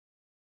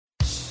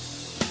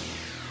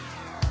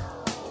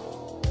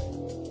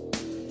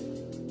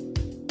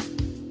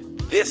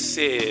This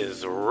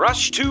is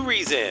Rush to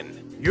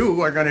Reason. You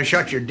are going to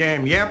shut your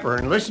damn yapper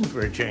and listen for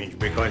a change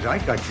because I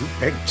got you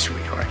pegged,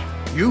 sweetheart.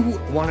 You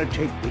want to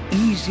take the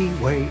easy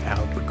way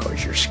out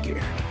because you're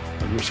scared.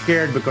 And you're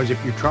scared because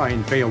if you try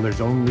and fail,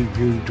 there's only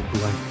you to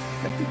blame.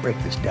 Let me break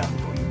this down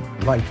for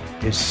you.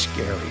 Life is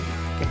scary.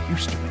 Get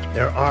used to it.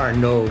 There are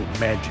no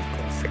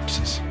magical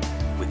fixes.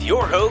 With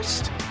your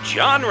host,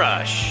 John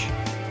Rush.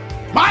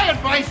 My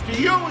advice to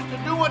you is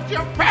to do what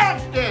your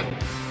parents did.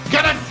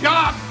 Get a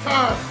job,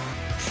 sir.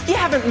 You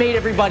haven't made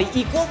everybody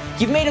equal.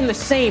 You've made them the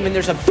same, and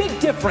there's a big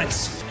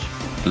difference.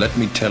 Let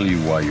me tell you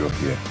why you're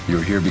here.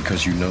 You're here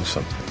because you know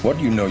something. What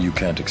you know you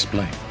can't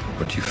explain,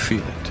 but you feel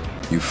it.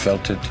 You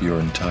felt it your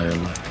entire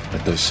life,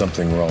 that there's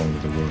something wrong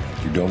with the world.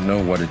 You don't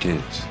know what it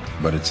is,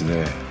 but it's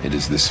there. It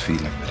is this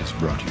feeling that has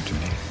brought you to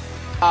me.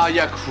 Are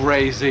you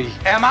crazy?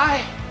 Am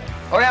I?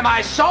 Or am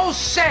I so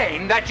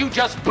sane that you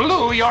just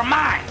blew your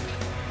mind?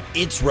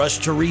 It's Rush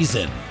to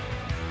Reason,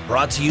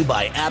 brought to you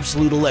by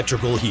Absolute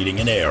Electrical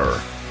Heating and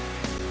Air.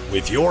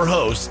 With your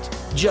host,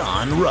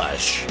 John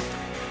Rush.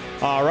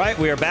 All right,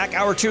 we are back.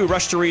 Hour 2,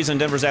 Rush to Reason,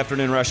 Denver's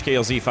Afternoon Rush,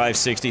 KLZ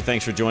 560.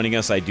 Thanks for joining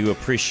us. I do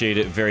appreciate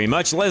it very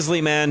much.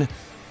 Leslie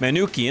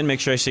Manukian,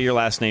 make sure I say your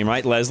last name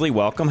right. Leslie,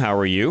 welcome. How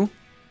are you?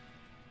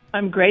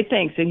 I'm great,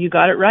 thanks. And you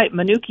got it right,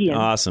 Manukian.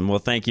 Awesome. Well,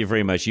 thank you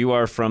very much. You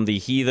are from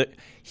the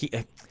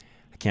I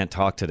can't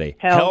talk today.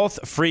 Health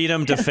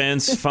Freedom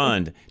Defense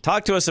Fund.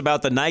 Talk to us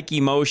about the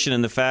Nike motion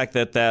and the fact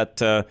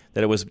that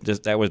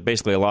was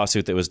basically a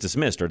lawsuit that was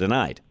dismissed or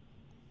denied.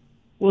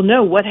 Well,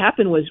 no, what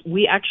happened was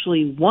we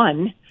actually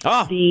won.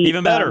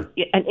 Even better.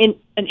 An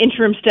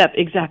interim step,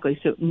 exactly.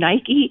 So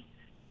Nike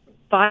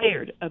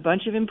fired a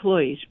bunch of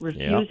employees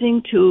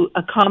refusing to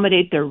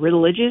accommodate their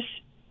religious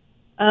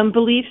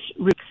beliefs.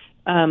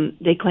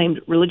 They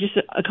claimed religious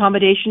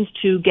accommodations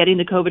to getting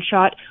the COVID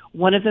shot.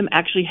 One of them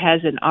actually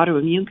has an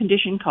autoimmune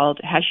condition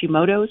called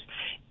Hashimoto's,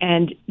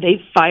 and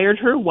they fired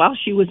her while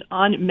she was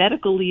on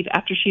medical leave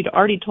after she'd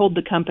already told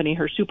the company,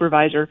 her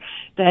supervisor,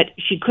 that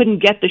she couldn't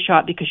get the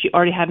shot because she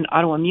already had an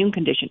autoimmune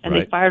condition, and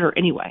They fired her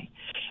anyway.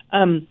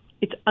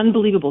 It's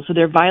unbelievable. So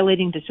they're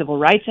violating the Civil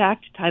Rights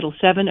Act, Title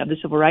VII of the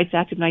Civil Rights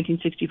Act of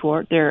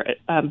 1964. They're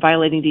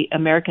violating the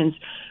Americans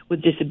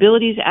with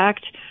Disabilities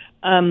Act,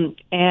 and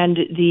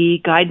the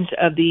guidance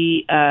of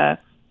the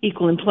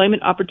Equal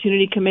Employment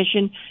Opportunity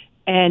Commission,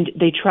 and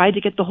they tried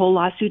to get the whole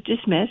lawsuit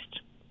dismissed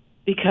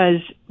because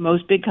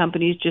most big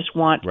companies just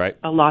want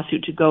a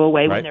lawsuit to go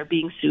away when they're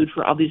being sued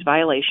for all these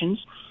violations,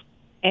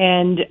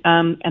 and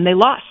they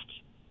lost.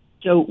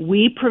 So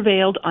we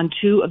prevailed on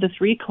 2 of the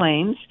 3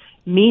 claims,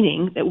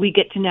 meaning that we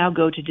get to now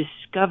go to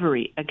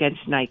discovery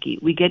against Nike.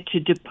 We get to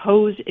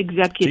depose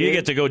executives. So you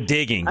get to go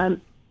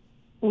digging.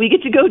 We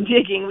get to go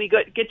digging. We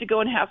get to go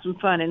and have some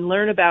fun and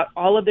learn about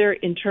all of their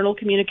internal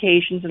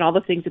communications and all the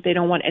things that they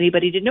don't want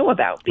anybody to know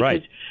about.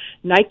 Because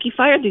Nike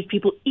fired these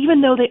people, even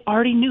though they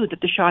already knew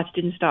that the shots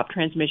didn't stop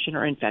transmission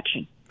or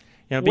infection.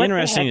 Yeah, it'll be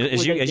interesting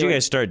as you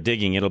guys start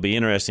digging. It'll be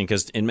interesting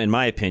because, in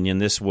my opinion,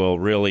 this will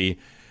really,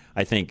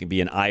 I think,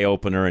 be an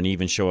eye-opener and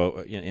even show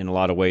in a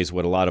lot of ways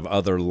what a lot of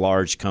other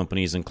large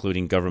companies,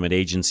 including government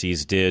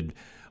agencies, did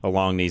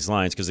along these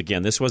lines. Because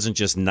again, this wasn't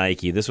just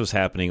Nike; this was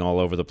happening all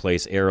over the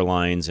place.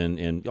 Airlines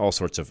and all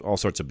sorts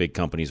of big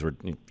companies were,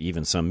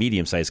 even some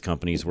medium-sized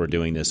companies were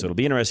doing this. So it'll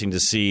be interesting to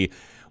see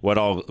what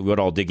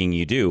all digging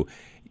you do.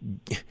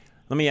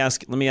 Let me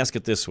ask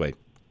it this way: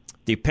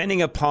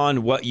 depending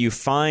upon what you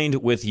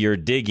find with your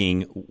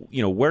digging,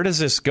 where does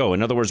this go?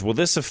 In other words, will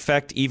this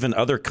affect even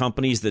other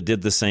companies that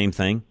did the same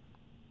thing?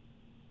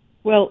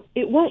 Well,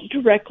 it won't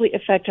directly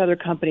affect other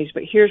companies,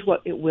 but here's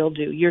what it will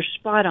do. You're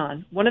spot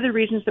on. One of the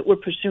reasons that we're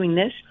pursuing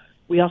this,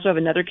 we also have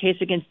another case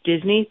against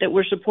Disney that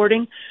we're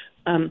supporting.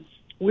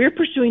 We're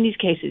pursuing these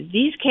cases.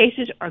 These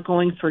cases are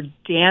going for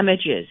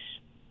damages,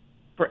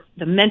 for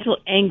the mental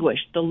anguish,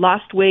 the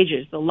lost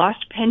wages, the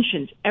lost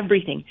pensions,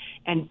 everything,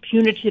 and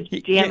punitive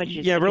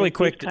damages. Yeah, really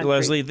quick,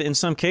 Leslie. In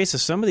some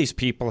cases, some of these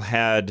people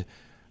had...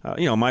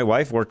 my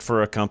wife worked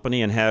for a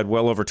company and had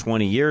well over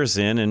 20 years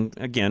in, and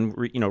again,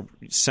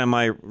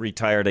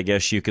 semi-retired, I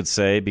guess you could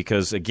say,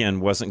 because again,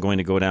 wasn't going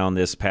to go down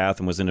this path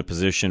and was in a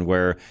position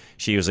where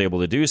she was able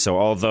to do so.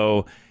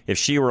 Although, if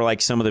she were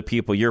like some of the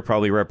people you're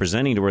probably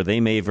representing, to where they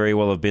may very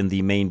well have been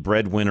the main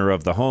breadwinner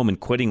of the home, and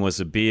quitting was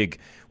a big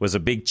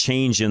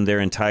change in their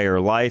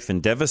entire life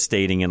and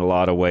devastating in a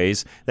lot of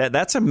ways.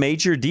 That's a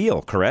major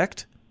deal,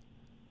 correct?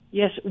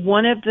 Yes,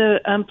 one of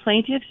the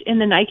plaintiffs in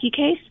the Nike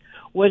case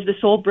was the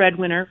sole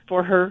breadwinner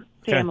for her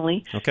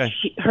family. Okay.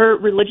 Her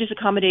religious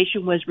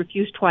accommodation was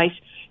refused twice.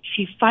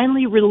 She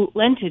finally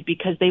relented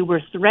because they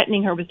were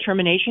threatening her with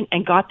termination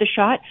and got the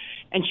shot,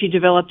 and she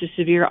developed a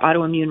severe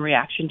autoimmune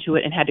reaction to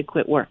it and had to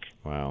quit work.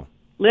 Wow.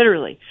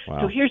 Literally.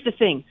 Wow. So here's the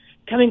thing.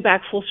 Coming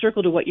back full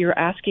circle to what you're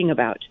asking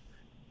about,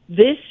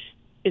 this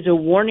is a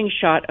warning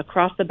shot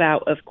across the bow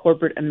of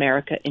corporate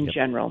America in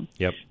general.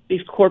 Yep.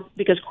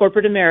 Because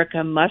corporate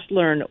America must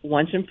learn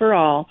once and for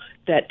all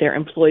that their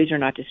employees are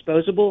not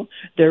disposable,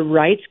 their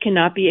rights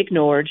cannot be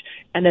ignored,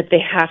 and that they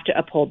have to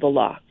uphold the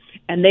law.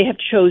 And they have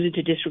chosen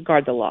to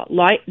disregard the law.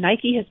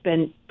 Nike has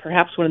been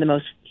perhaps one of the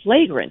most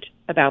flagrant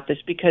about this,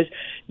 because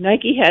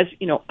Nike has,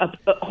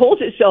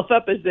 holds itself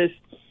up as this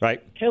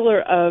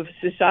pillar of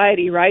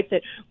society, right?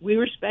 That we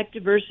respect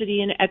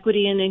diversity and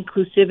equity and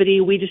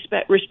inclusivity. We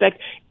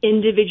respect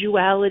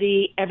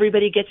individuality.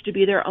 Everybody gets to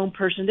be their own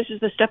person. This is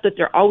the stuff that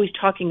they're always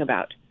talking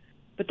about.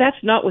 But that's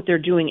not what they're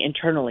doing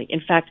internally. In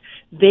fact,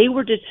 they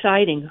were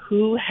deciding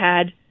who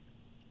had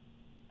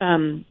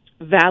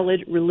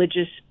valid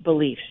religious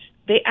beliefs.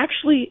 They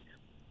actually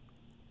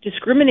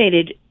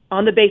discriminated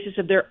on the basis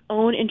of their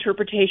own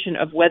interpretation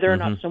of whether or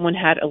not someone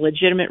had a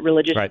legitimate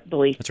religious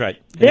belief. That's right.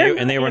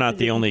 And they were not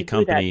the only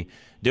company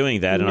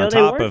doing that. And on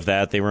top of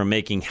that, they were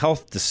making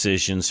health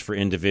decisions for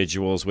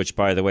individuals, which,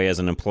 by the way, as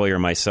an employer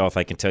myself,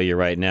 I can tell you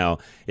right now,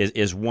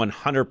 is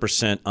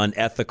 100%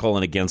 unethical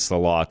and against the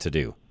law to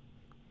do.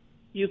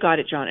 You got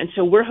it, John. And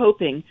so we're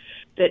hoping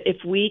that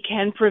if we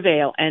can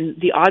prevail, and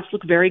the odds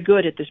look very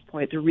good at this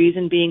point, the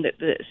reason being that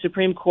the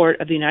Supreme Court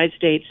of the United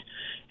States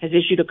has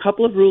issued a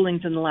couple of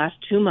rulings in the last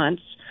 2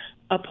 months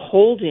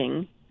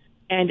upholding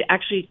and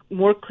actually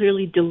more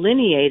clearly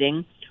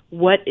delineating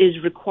what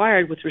is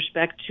required with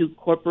respect to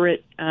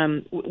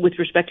with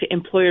respect to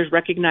employers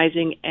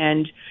recognizing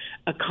and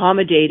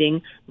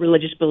accommodating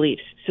religious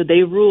beliefs. So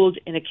they ruled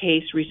in a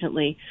case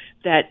recently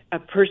that a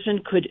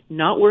person could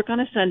not work on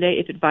a Sunday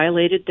if it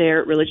violated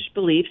their religious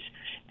beliefs.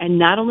 And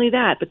not only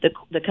that, but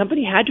the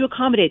company had to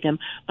accommodate them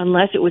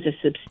unless it was a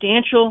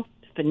substantial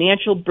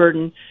financial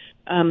burden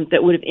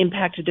that would have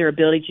impacted their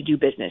ability to do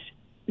business.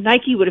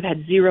 Nike would have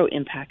had zero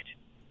impact.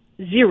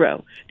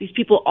 Zero. These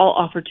people all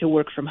offered to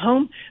work from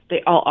home.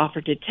 They all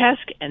offered to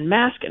test and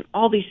mask and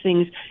all these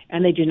things,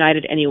 and they denied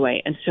it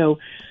anyway. And so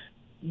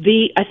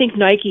I think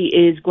Nike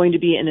is going to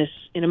be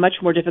in a much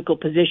more difficult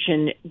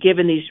position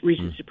given these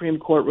recent Supreme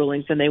Court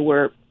rulings than they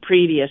were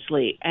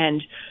previously.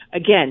 And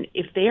again,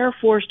 if they are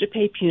forced to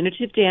pay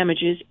punitive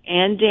damages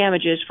and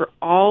damages for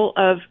all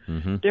of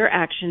their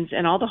actions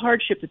and all the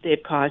hardship that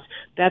they've caused,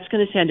 that's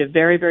going to send a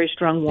very, very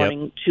strong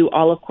warning to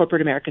all of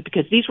corporate America,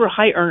 because these were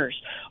high earners.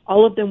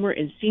 All of them were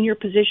in senior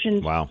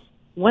positions. Wow.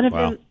 One of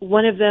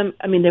them,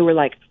 I mean, they were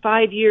like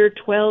 5-year,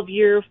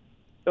 12-year,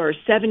 or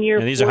 7-year.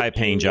 And these are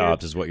high-paying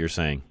jobs, is what you're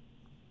saying.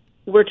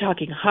 We're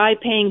talking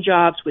high-paying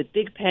jobs with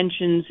big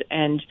pensions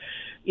and,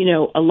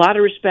 a lot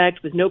of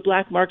respect, with no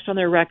black marks on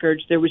their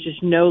records. There was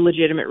just no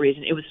legitimate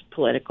reason. It was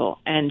political.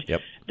 And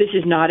this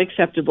is not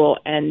acceptable.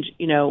 And,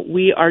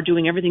 we are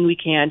doing everything we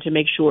can to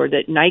make sure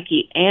that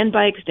Nike, and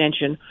by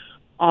extension,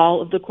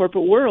 all of the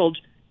corporate world,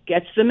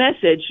 gets the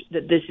message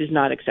that this is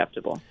not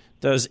acceptable.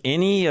 Does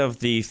any of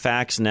the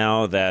facts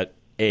now that,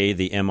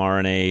 the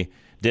mRNA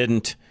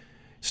didn't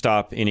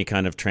stop any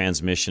kind of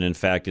transmission? In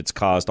fact, it's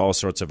caused all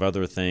sorts of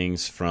other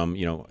things from,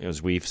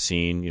 as we've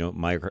seen,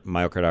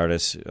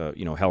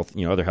 myocarditis, health,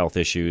 other health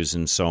issues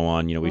and so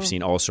on. We've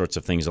seen all sorts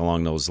of things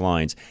along those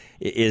lines.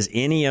 Is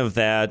any of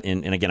that,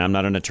 and again, I'm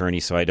not an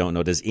attorney, so I don't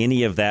know, does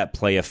any of that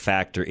play a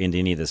factor into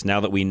any of this? Now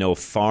that we know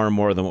far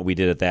more than what we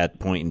did at that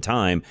point in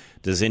time,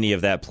 does any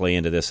of that play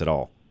into this at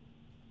all?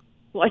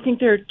 Well, I think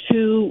there are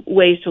two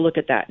ways to look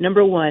at that.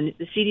 Number one,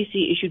 the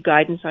CDC issued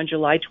guidance on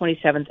July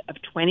 27th of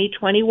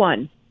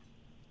 2021,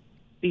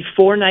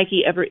 before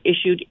Nike ever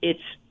issued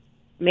its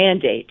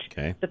mandate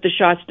that the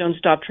shots don't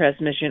stop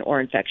transmission or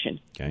infection.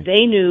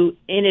 They knew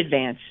in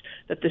advance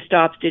that the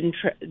stops didn't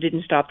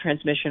stop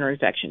transmission or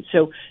infection.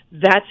 So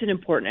that's an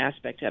important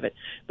aspect of it.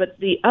 But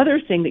the other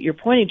thing that you're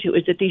pointing to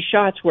is that these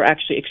shots were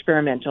actually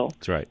experimental.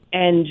 That's right.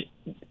 And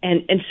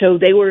so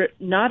they were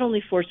not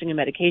only forcing a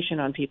medication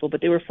on people, but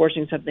they were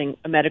forcing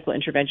a medical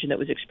intervention that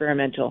was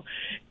experimental.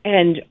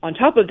 And on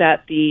top of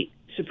that, the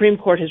Supreme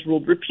Court has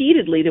ruled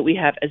repeatedly that we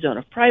have a zone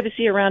of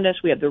privacy around us.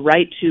 We have the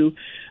right to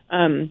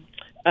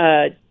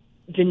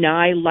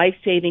deny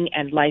life-saving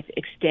and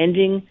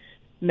life-extending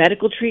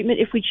medical treatment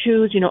if we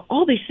choose.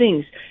 All these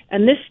things,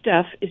 and this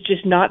stuff is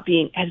just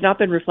has not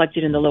been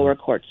reflected in the lower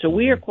court. So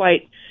we are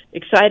quite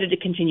excited to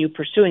continue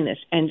pursuing this.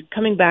 And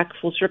coming back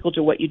full circle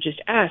to what you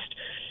just asked,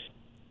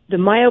 the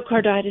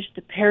myocarditis,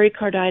 the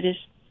pericarditis,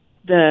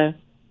 the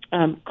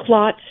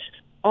clots,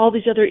 all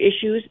these other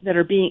issues that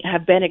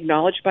have been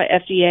acknowledged by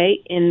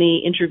FDA in the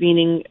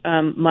intervening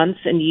months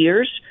and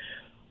years,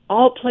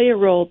 all play a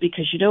role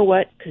because you know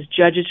what? Because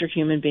judges are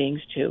human beings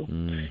too,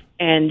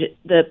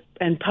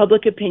 and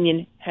public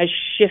opinion has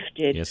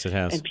shifted. Yes, it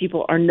has. And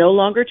people are no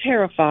longer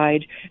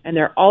terrified, and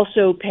they're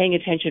also paying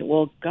attention.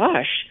 Well,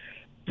 gosh,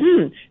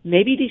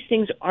 maybe these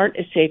things aren't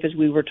as safe as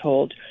we were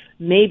told.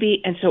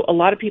 Maybe, and so a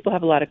lot of people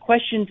have a lot of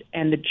questions,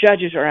 and the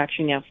judges are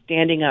actually now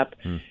standing up.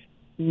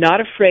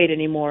 Not afraid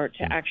anymore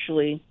to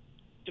actually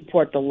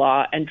support the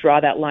law and draw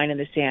that line in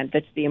the sand.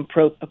 That's the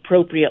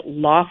appropriate,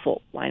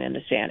 lawful line in the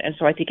sand. And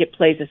so I think it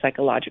plays a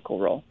psychological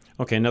role.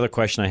 Okay, another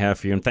question I have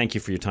for you, and thank you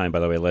for your time, by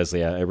the way,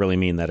 Leslie. I really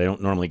mean that. I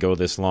don't normally go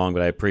this long,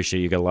 but I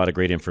appreciate you got a lot of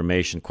great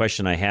information.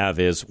 Question I have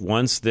is,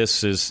 once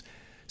this is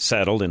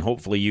settled, and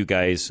hopefully you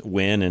guys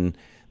win and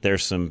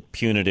there's some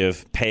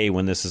punitive pay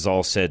when this is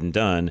all said and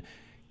done,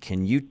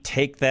 can you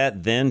take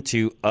that then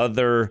to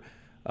other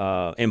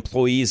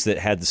employees that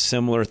had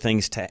similar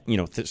things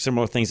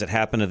similar things that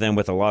happen to them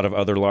with a lot of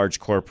other large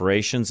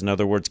corporations? In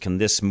other words, can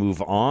this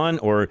move on,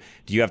 or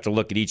do you have to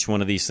look at each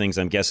one of these things,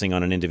 I'm guessing,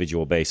 on an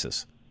individual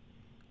basis?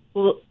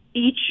 Well,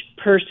 each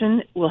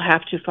person will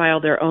have to file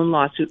their own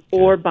lawsuit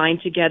or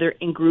bind together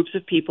in groups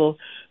of people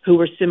who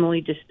were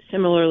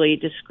similarly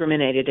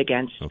discriminated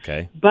against.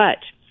 Okay. But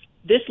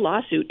this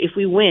lawsuit, if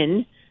we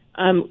win,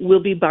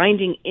 will be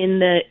binding in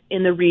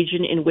the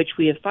region in which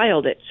we have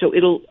filed it. So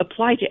it'll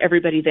apply to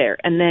everybody there.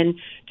 And then,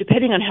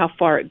 depending on how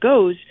far it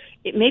goes,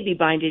 it may be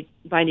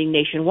binding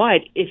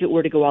nationwide if it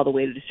were to go all the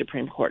way to the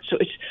Supreme Court. So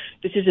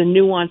this is a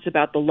nuance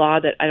about the law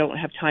that I don't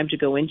have time to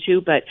go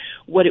into. But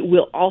what it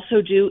will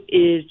also do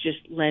is just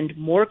lend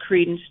more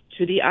credence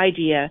to the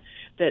idea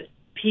that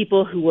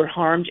people who were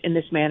harmed in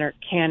this manner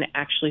can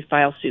actually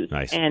file suits.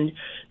 Nice. And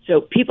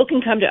so people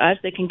can come to us.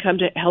 They can come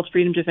to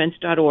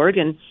healthfreedomdefense.org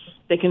and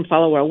they can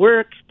follow our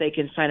work. They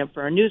can sign up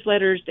for our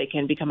newsletters. They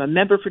can become a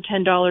member for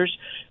 $10.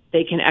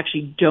 They can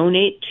actually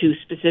donate to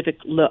specific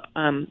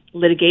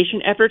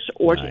litigation efforts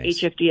or to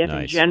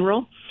HFDF in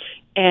general.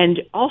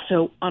 And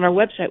also on our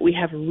website, we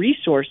have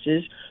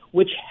resources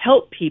which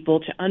help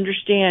people to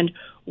understand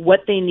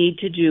what they need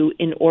to do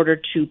in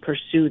order to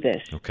pursue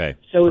this. Okay.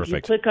 So Perfect. If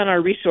you click on our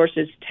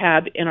resources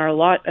tab in our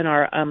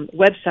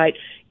website,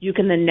 you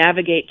can then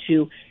navigate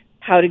to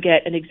how to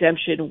get an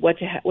exemption, what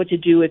to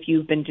do if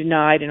you've been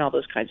denied, and all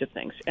those kinds of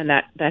things, and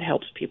that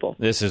helps people.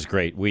 This is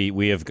great.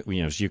 We have,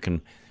 as you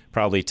can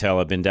probably tell,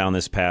 I've been down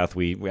this path.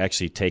 We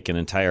actually take an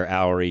entire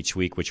hour each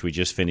week, which we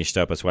just finished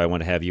up. That's why I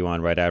want to have you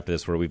on right after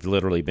this, where we've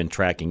literally been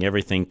tracking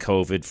everything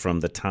COVID from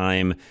the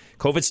time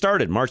COVID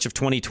started, March of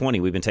 2020.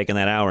 We've been taking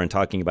that hour and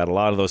talking about a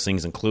lot of those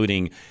things,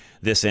 including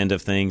this end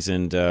of things,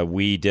 and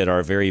we did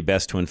our very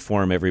best to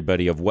inform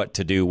everybody of what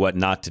to do, what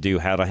not to do,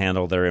 how to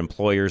handle their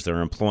employers, their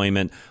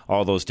employment,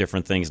 all those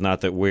different things. Not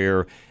that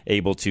we're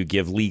able to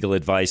give legal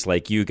advice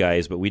like you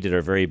guys, but we did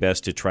our very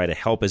best to try to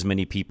help as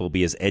many people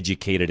be as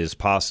educated as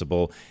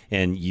possible,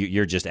 and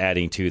you're just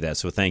adding to that.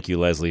 So thank you,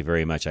 Leslie,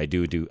 very much. I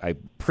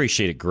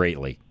appreciate it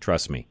greatly.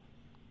 Trust me.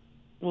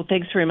 Well,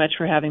 thanks very much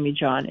for having me,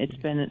 John. It's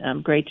been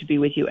great to be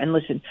with you. And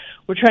listen,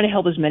 we're trying to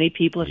help as many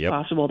people as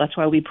possible. That's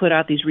why we put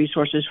out these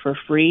resources for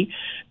free.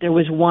 There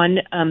was one,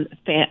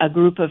 a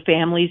group of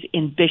families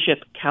in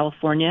Bishop,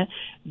 California.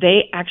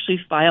 They actually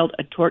filed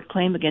a tort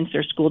claim against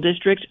their school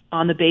district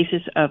on the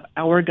basis of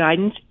our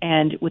guidance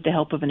and with the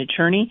help of an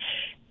attorney.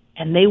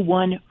 And they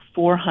won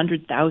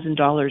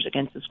 $400,000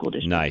 against the school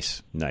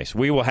district. Nice.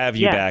 We will have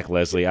you back,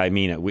 Leslie. I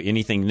mean,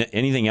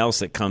 anything else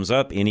that comes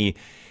up, any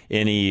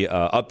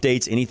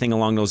updates, anything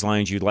along those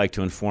lines you'd like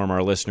to inform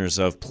our listeners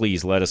of,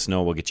 please let us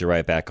know. We'll get you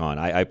right back on.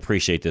 I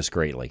appreciate this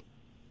greatly.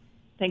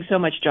 Thanks so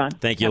much, John.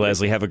 Thank you,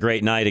 Leslie. Have a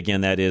great night.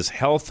 Again, that is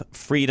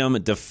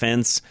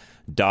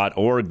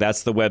healthfreedomdefense.org.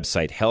 That's the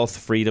website,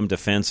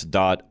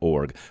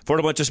 healthfreedomdefense.org.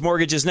 Affordable Interest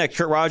Mortgage is next.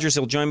 Kurt Rogers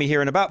will join me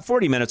here in about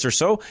 40 minutes or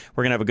so.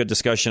 We're going to have a good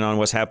discussion on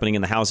what's happening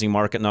in the housing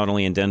market, not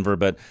only in Denver,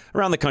 but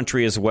around the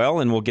country as well.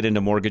 And we'll get into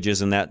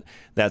mortgages and that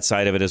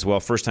side of it as well.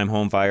 First-time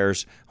home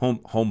buyers,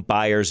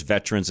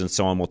 veterans, and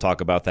so on. We'll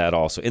talk about that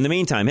also. In the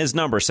meantime, his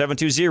number,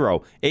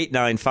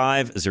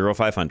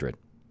 720-895-0500.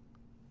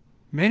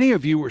 Many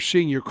of you are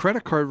seeing your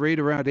credit card rate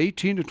around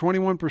 18 to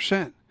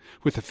 21%.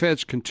 With the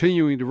feds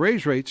continuing to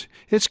raise rates,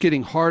 it's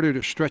getting harder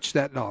to stretch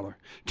that dollar.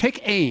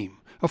 Take AIM,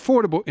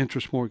 Affordable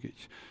Interest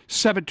Mortgage,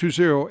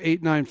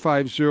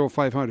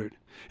 720-895-0500.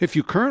 If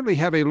you currently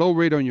have a low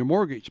rate on your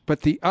mortgage,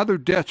 but the other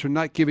debts are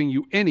not giving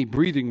you any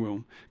breathing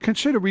room,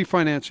 consider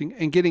refinancing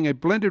and getting a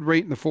blended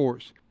rate in the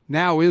fours.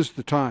 Now is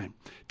the time.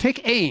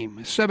 Take AIM,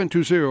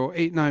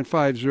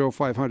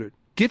 720-895-0500.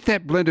 Get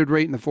that blended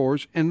rate in the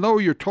fours and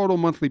lower your total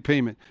monthly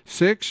payment,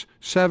 $600,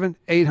 $700,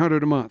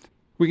 $800 a month.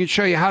 We can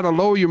show you how to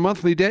lower your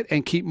monthly debt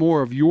and keep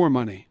more of your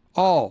money,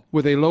 all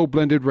with a low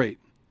blended rate.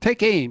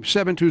 Take AIM,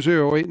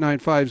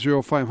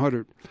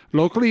 720-895-0500.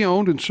 Locally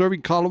owned and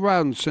serving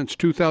Coloradans since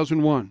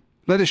 2001.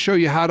 Let us show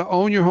you how to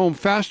own your home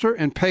faster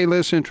and pay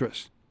less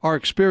interest. Our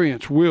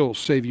experience will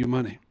save you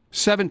money.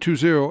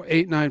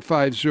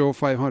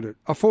 720-895-0500.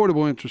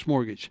 Affordable Interest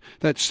Mortgage.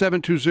 That's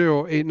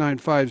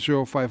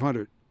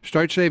 720-895-0500.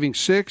 Start saving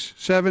 $600,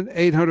 $700,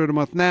 $800 a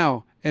month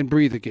now and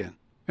breathe again.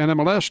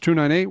 NMLS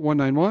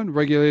 298191,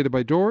 regulated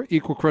by DOR,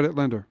 Equal Credit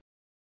Lender.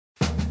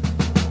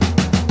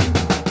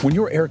 When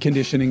your air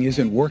conditioning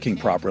isn't working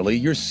properly,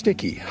 you're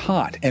sticky,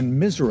 hot, and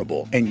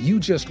miserable, and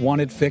you just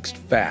want it fixed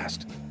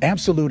fast.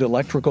 Absolute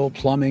Electrical,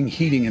 Plumbing,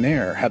 Heating, and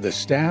Air have the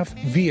staff,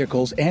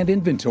 vehicles, and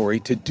inventory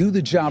to do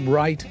the job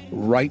right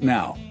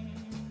now.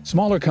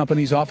 Smaller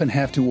companies often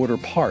have to order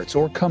parts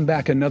or come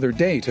back another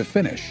day to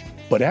finish,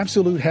 but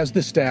Absolute has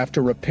the staff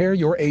to repair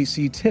your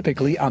AC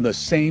typically on the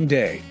same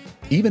day.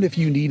 Even if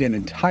you need an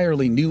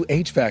entirely new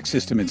HVAC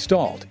system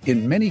installed,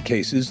 in many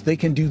cases, they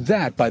can do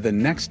that by the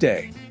next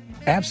day.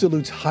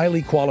 Absolute's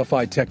highly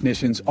qualified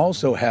technicians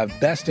also have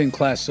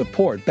best-in-class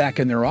support back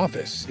in their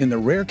office in the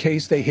rare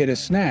case they hit a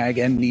snag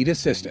and need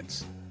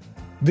assistance.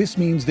 This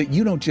means that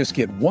you don't just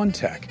get one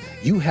tech,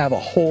 you have a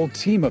whole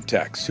team of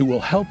techs who will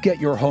help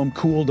get your home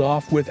cooled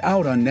off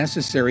without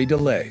unnecessary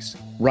delays.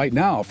 Right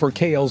now, for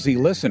KLZ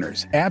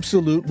listeners,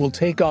 Absolute will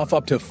take off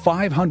up to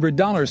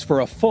 $500 for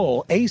a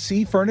full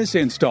AC furnace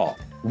install.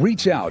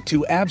 Reach out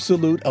to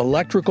Absolute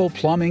Electrical,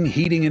 Plumbing,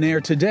 Heating, and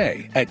Air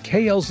today at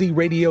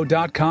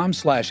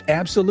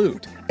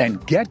klzradio.com/absolute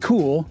and get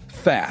cool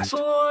fast.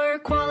 For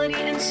quality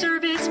and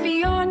service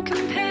beyond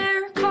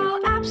compare,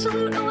 call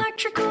Absolute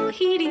Electrical,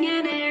 Heating,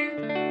 and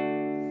Air.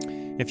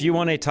 If you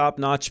want a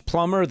top-notch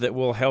plumber that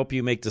will help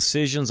you make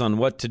decisions on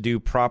what to do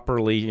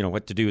properly,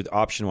 what to do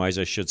option-wise,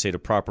 I should say, to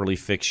properly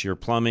fix your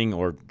plumbing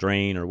or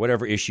drain or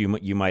whatever issue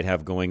you might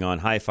have going on,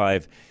 High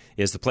Five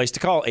is the place to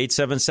call.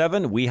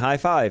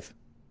 877-WE-HIGH-FIVE.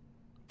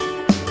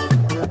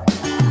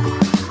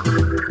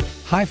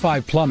 High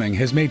Five Plumbing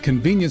has made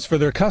convenience for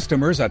their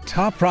customers a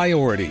top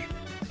priority.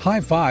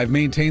 High Five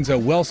maintains a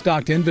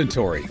well-stocked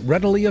inventory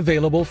readily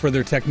available for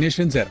their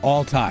technicians at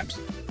all times.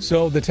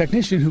 So the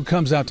technician who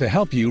comes out to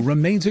help you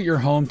remains at your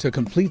home to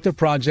complete the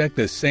project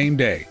the same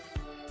day.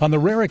 On the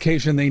rare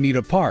occasion they need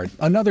a part,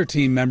 another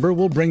team member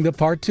will bring the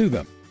part to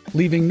them,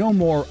 leaving no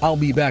more "I'll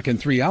be back in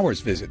 3 hours"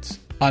 visits.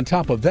 On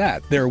top of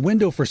that, their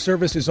window for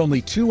service is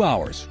only 2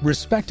 hours,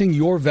 respecting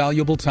your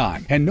valuable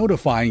time and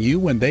notifying you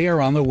when they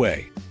are on the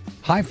way.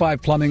 High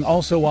Five Plumbing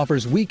also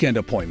offers weekend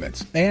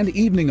appointments and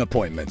evening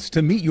appointments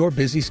to meet your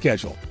busy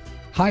schedule.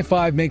 High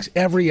Five makes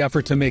every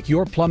effort to make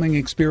your plumbing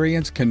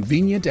experience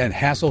convenient and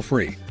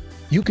hassle-free.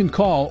 You can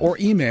call or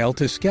email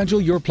to schedule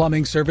your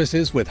plumbing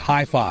services with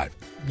High Five.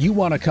 You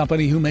want a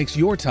company who makes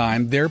your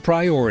time their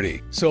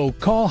priority, so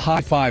call High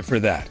Five for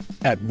that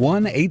at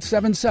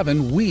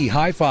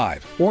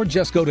 1-877-WE-HIGH-FIVE or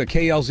just go to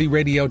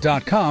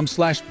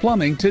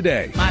klzradio.com/plumbing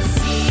today. My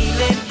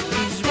ceiling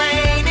is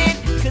raining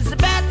 'cause the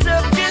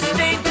bathtub just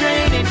ain't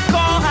draining.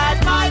 Call High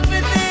Five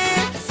for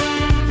this.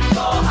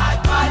 Call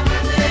High Five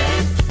for this.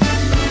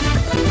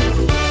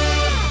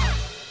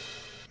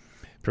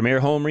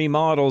 Premier Home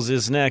Remodels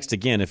is next.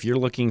 Again, if you're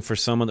looking for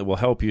someone that will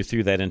help you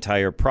through that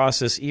entire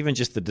process, even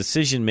just the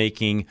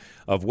decision-making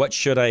of what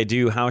should I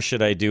do, how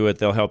should I do it,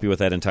 they'll help you with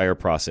that entire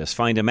process.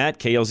 Find them at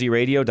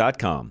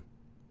klzradio.com.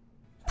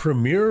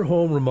 Premier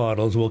Home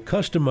Remodels will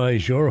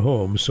customize your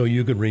home so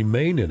you can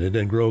remain in it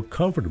and grow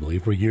comfortably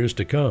for years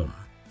to come.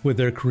 With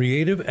their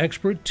creative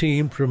expert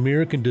team,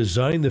 Premier can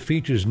design the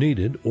features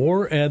needed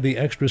or add the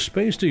extra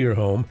space to your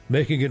home,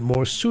 making it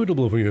more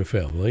suitable for your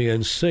family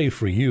and safe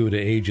for you to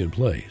age in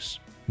place.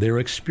 They're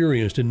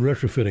experienced in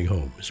retrofitting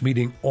homes,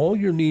 meeting all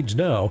your needs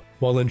now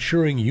while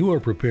ensuring you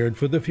are prepared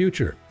for the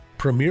future.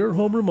 Premier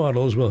Home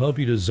Remodels will help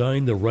you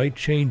design the right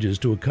changes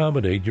to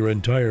accommodate your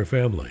entire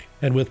family.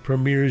 And with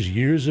Premier's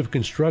years of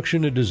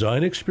construction and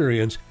design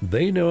experience,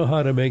 they know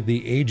how to make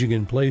the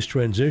aging-in-place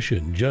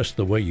transition just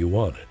the way you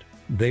want it.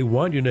 They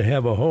want you to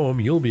have a home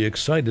you'll be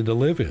excited to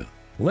live in.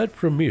 Let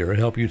Premier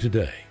help you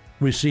today.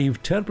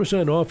 Receive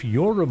 10% off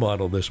your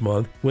remodel this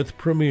month with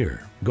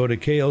Premier. Go to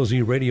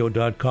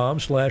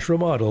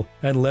klzradio.com/remodel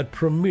and let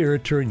Premier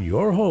turn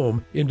your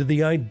home into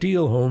the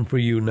ideal home for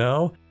you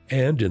now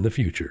and in the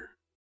future.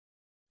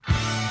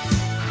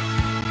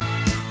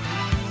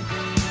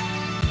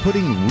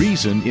 Putting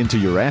reason into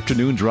your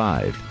afternoon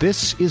drive.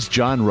 This is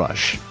John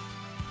Rush.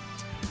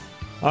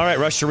 All right,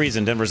 Rush to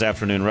Reason, Denver's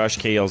Afternoon Rush,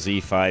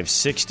 KLZ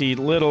 560.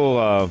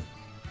 Little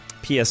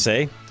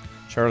PSA.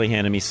 Charlie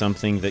handed me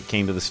something that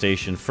came to the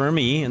station for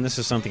me, and this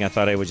is something I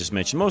thought I would just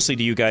mention, mostly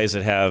to you guys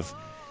that have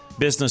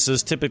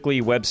businesses,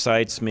 typically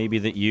websites, maybe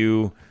that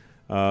you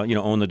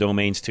own the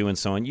domains to and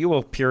so on. You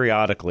will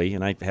periodically,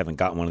 and I haven't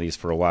gotten one of these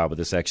for a while, but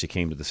this actually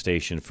came to the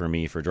station for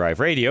me for Drive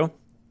Radio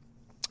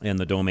and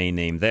the domain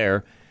name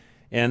there.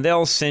 And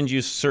they'll send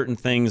you certain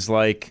things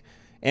like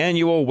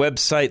annual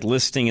website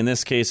listing. In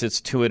this case, it's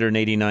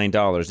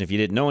 $289. And if you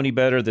didn't know any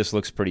better, this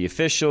looks pretty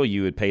official.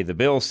 You would pay the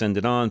bill, send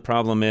it on.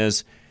 Problem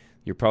is,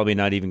 you're probably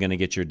not even going to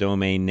get your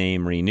domain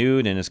name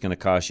renewed, and it's going to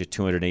cost you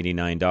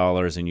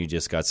 $289, and you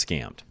just got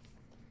scammed.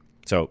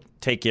 So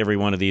take every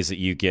one of these that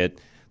you get,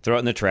 throw it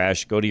in the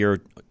trash, go to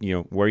your,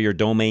 where your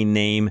domain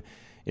name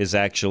is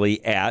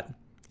actually at,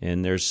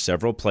 and there's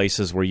several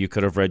places where you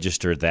could have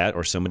registered that,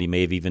 or somebody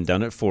may have even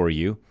done it for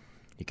you.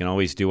 You can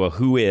always do a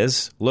who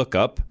is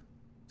lookup.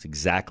 It's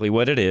exactly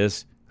what it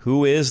is.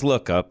 Who is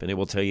lookup, and it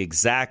will tell you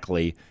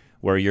exactly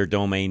where your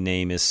domain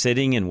name is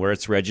sitting and where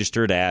it's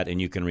registered at, and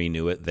you can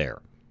renew it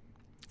there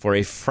for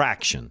a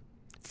fraction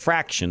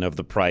of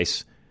the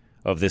price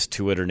of this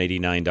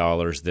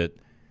 $289 that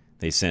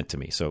they sent to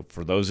me. So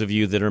for those of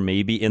you that are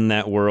maybe in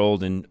that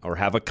world or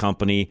have a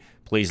company,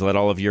 please let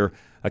all of your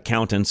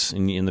accountants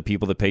and the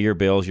people that pay your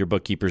bills, your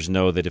bookkeepers,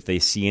 know that if they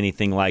see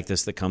anything like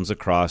this that comes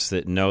across,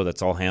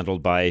 that's all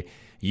handled by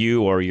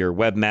you or your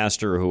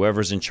webmaster or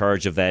whoever's in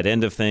charge of that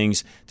end of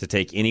things to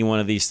take any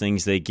one of these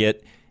things they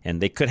get. And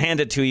they could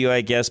hand it to you,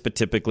 I guess, but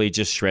typically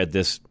just shred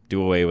this,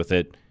 do away with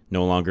it,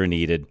 no longer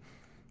needed,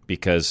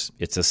 because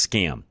it's a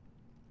scam.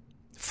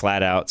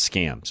 Flat out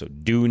scam. So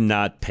do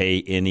not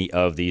pay any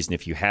of these. And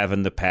if you have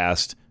in the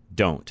past,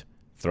 don't.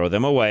 Throw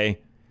them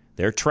away.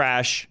 They're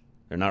trash.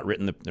 They're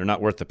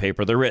not worth the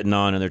paper they're written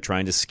on, and they're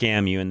trying to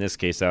scam you, in this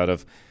case, out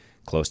of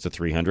close to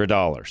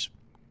 $300.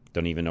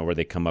 Don't even know where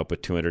they come up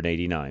with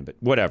 $289, but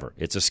whatever.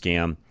 It's a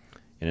scam.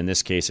 And in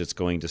this case, it's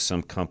going to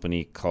some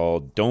company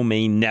called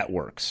Domain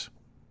Networks,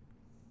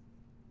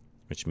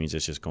 which means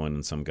it's just going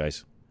on some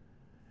guys.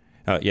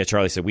 Yeah,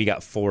 Charlie said, we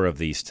got 4 of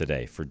these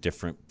today for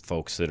different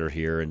folks that are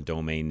here and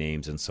domain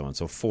names and so on.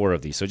 So 4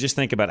 of these. So just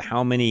think about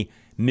how many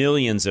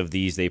millions of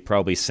these they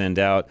probably send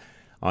out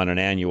on an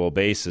annual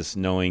basis,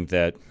 knowing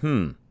that,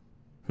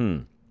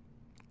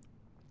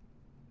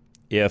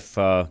 if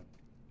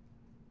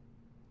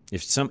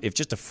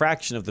just a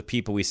fraction of the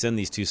people we send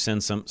these to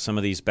send some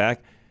of these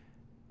back,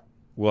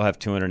 we'll have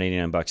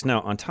 $289.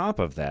 Now, on top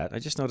of that, I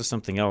just noticed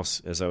something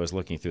else as I was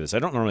looking through this. I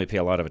don't normally pay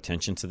a lot of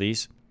attention to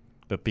these,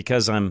 but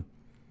because I'm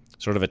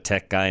sort of a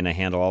tech guy and I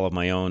handle all of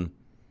my own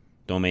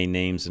domain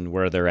names and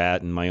where they're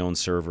at and my own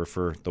server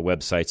for the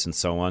websites and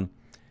so on,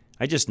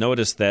 I just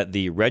noticed that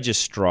the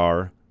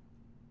registrar,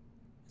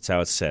 that's how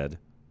it's said,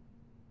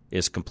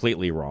 is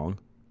completely wrong.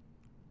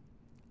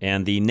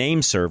 And the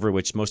name server,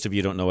 which most of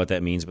you don't know what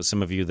that means, but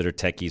some of you that are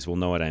techies will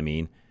know what I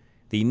mean,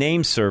 the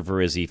name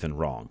server is even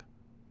wrong,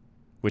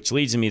 which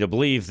leads me to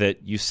believe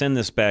that you send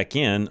this back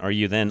in, are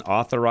you then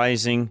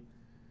authorizing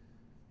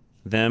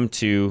them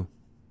to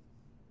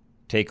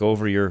take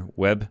over your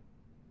web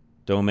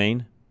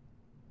domain,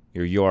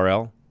 your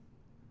URL?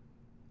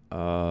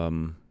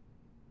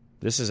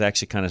 This is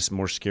actually kind of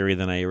more scary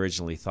than I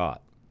originally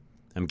thought.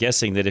 I'm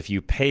guessing that if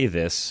you pay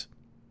this,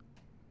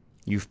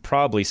 you've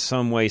probably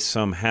some way,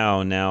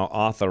 somehow now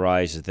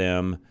authorized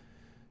them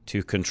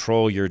to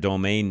control your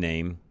domain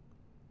name,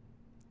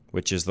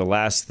 which is the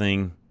last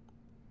thing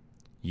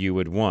you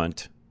would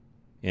want.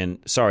 And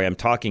sorry, I'm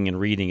talking and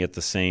reading at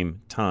the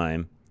same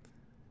time.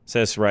 It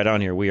says right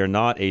on here, we are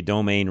not a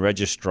domain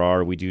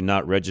registrar. We do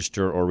not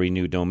register or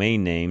renew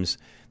domain names.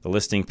 The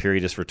listing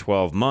period is for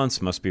 12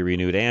 months, must be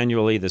renewed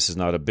annually. This is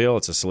not a bill,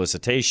 it's a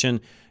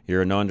solicitation.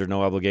 You're under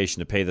no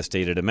obligation to pay the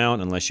stated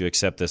amount unless you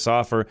accept this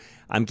offer.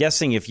 I'm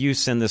guessing if you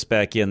send this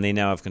back in, they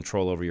now have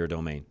control over your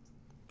domain.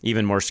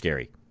 Even more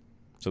scary.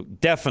 So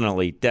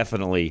definitely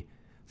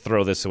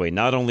throw this away.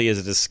 Not only is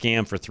it a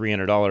scam for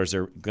 $300,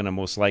 they're going to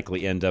most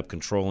likely end up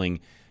controlling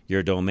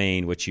your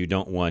domain, which you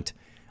don't want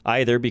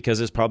either,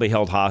 because it's probably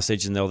held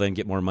hostage and they'll then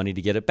get more money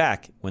to get it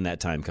back when that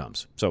time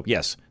comes. So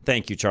yes,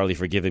 thank you, Charlie,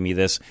 for giving me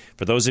this.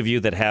 For those of you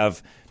that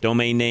have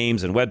domain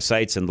names and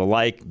websites and the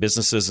like,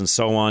 businesses and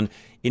so on,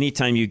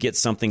 anytime you get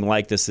something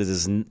like this, it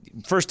is,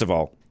 first of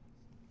all,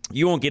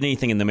 you won't get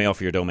anything in the mail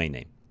for your domain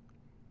name.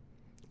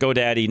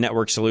 GoDaddy,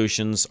 Network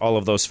Solutions, all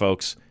of those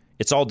folks,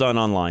 it's all done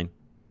online.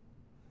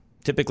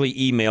 Typically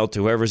emailed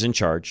to whoever's in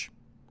charge.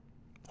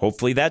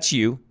 Hopefully that's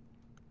you,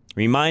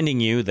 reminding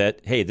you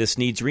that, hey, this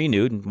needs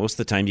renewed. And most of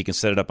the time you can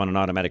set it up on an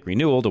automatic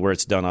renewal to where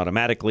it's done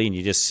automatically and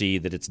you just see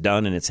that it's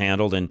done and it's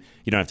handled and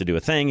you don't have to do a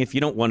thing. If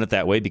you don't want it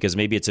that way because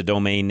maybe it's a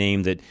domain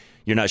name that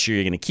you're not sure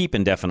you're going to keep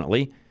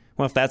indefinitely,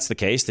 well, if that's the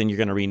case, then you're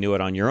going to renew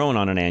it on your own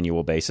on an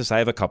annual basis. I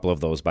have a couple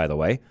of those, by the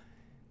way,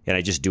 and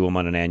I just do them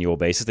on an annual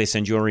basis. They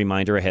send you a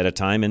reminder ahead of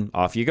time and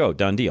off you go.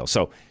 Done deal.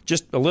 So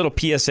just a little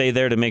PSA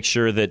there to make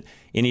sure that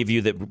any of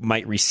you that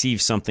might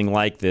receive something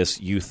like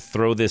this, you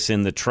throw this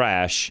in the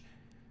trash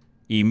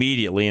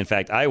immediately. In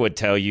fact, I would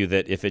tell you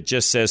that if it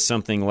just says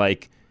something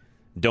like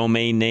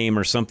domain name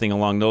or something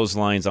along those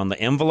lines on the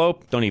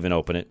envelope, don't even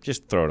open it.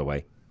 Just throw it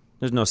away.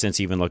 There's no sense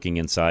even looking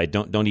inside.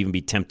 Don't even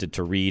be tempted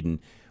to read and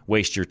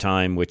waste your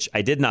time, which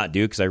I did not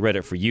do because I read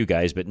it for you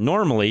guys. But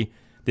normally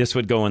this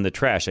would go in the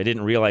trash. I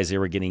didn't realize they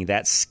were getting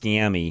that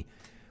scammy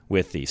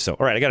with these. So,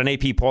 all right, I got an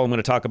AP poll I'm going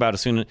to talk about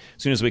as soon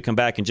as we come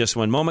back in just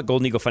one moment.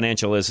 Golden Eagle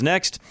Financial is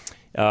next.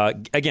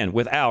 Again,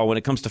 with Al, when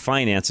it comes to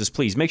finances,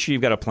 please make sure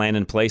you've got a plan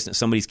in place and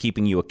somebody's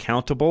keeping you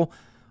accountable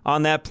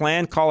on that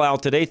plan. Call Al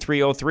today,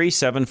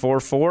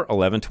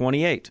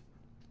 303-744-1128.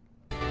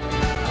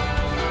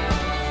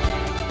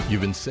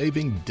 You've been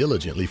saving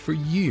diligently for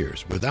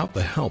years without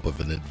the help of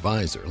an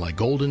advisor like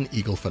Golden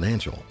Eagle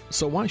Financial.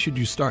 So why should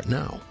you start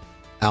now?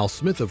 Al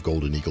Smith of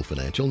Golden Eagle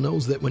Financial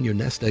knows that when your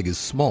nest egg is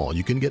small,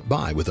 you can get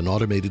by with an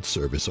automated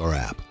service or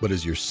app. But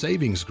as your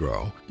savings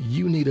grow,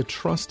 you need a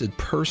trusted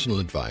personal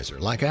advisor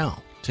like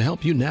Al to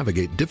help you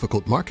navigate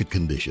difficult market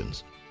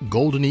conditions.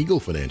 Golden Eagle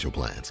Financial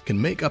Plans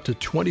can make up to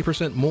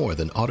 20% more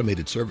than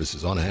automated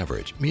services on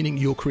average, meaning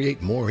you'll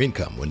create more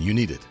income when you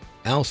need it.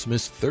 Al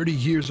Smith's 30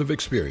 years of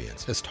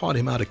experience has taught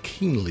him how to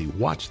keenly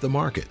watch the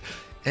market,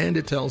 and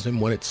it tells him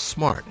when it's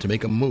smart to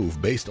make a move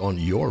based on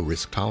your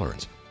risk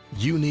tolerance.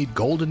 You need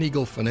Golden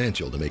Eagle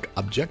Financial to make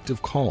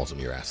objective calls on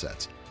your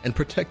assets and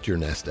protect your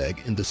nest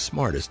egg in the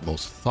smartest,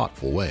 most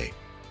thoughtful way.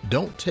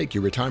 Don't take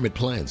your retirement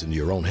plans into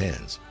your own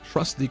hands.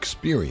 Trust the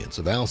experience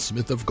of Al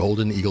Smith of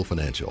Golden Eagle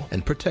Financial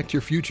and protect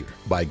your future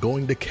by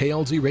going to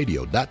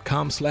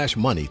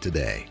klzradio.com/money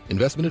today.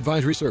 Investment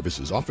advisory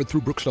services offered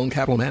through Brookstone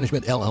Capital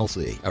Management,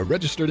 LLC, a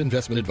registered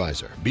investment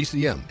advisor.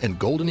 BCM and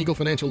Golden Eagle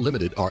Financial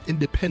Limited are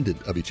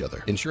independent of each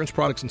other. Insurance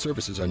products and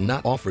services are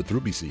not offered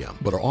through BCM,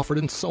 but are offered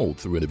and sold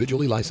through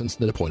individually licensed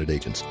and appointed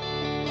agents.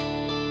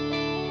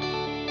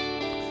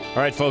 All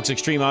right, folks,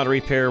 Extreme Auto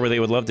Repair, where they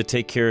would love to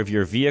take care of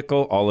your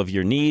vehicle, all of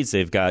your needs.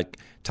 They've got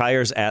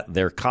tires at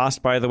their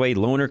cost, by the way.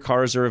 Loaner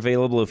cars are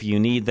available if you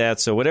need that.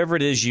 So whatever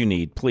it is you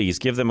need, please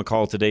give them a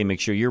call today.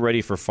 Make sure you're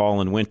ready for fall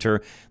and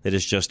winter that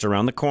is just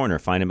around the corner.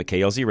 Find them at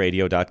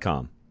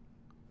klzradio.com.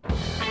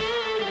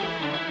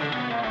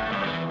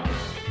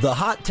 The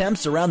hot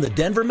temps around the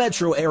Denver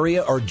metro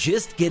area are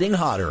just getting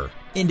hotter,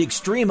 and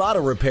Extreme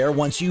Auto Repair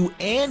wants you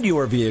and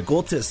your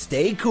vehicle to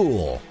stay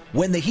cool.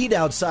 When the heat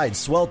outside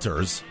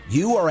swelters,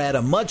 you are at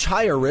a much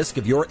higher risk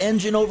of your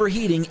engine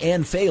overheating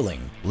and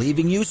failing,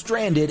 leaving you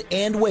stranded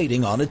and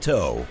waiting on a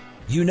tow.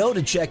 You know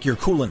to check your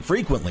coolant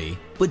frequently,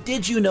 but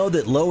did you know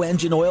that low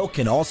engine oil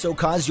can also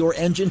cause your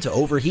engine to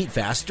overheat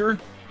faster?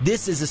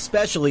 This is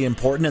especially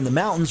important in the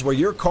mountains where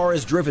your car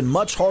is driven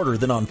much harder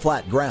than on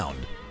flat ground.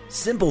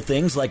 Simple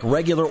things like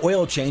regular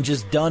oil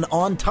changes done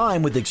on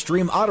time with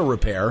Extreme Auto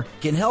Repair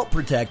can help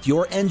protect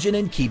your engine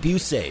and keep you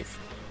safe.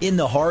 In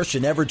the harsh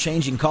and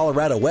ever-changing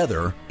Colorado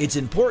weather, it's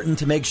important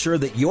to make sure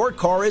that your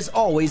car is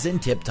always in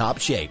tip-top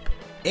shape.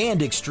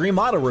 And Extreme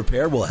Auto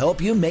Repair will help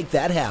you make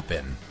that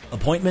happen.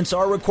 Appointments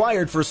are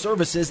required for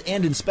services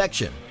and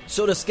inspection.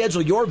 So to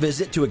schedule your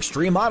visit to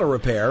Extreme Auto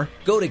Repair,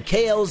 go to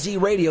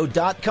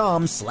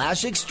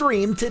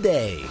klzradio.com/extreme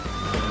today.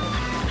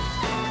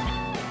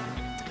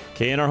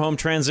 K&R Home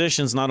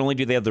Transitions, not only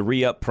do they have the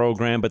re-up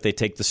program, but they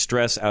take the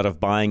stress out of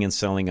buying and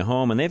selling a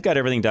home. And they've got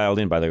everything dialed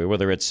in, by the way,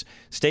 whether it's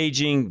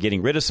staging,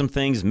 getting rid of some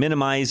things,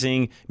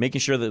 minimizing,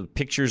 making sure that the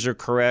pictures are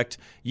correct.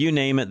 You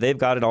name it, they've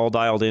got it all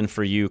dialed in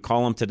for you.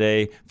 Call them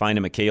today. Find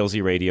them at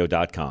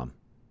klzradio.com.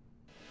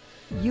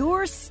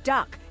 You're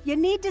stuck. You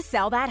need to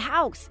sell that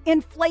house.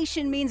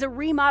 Inflation means a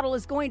remodel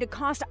is going to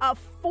cost a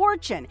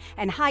fortune,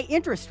 and high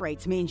interest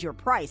rates means your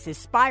price is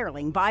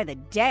spiraling by the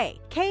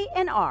day.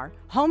 K&R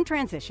Home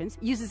Transitions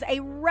uses a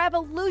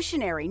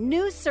revolutionary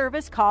new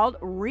service called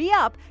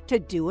Re-Up to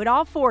do it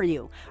all for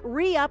you.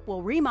 Re-Up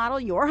will remodel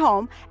your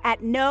home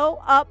at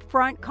no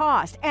upfront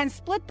cost and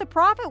split the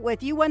profit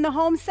with you when the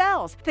home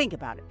sells. Think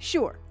about it.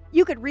 Sure,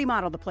 you could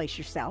remodel the place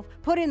yourself,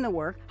 put in the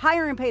work,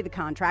 hire and pay the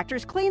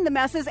contractors, clean the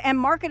messes, and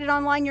market it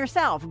online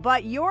yourself.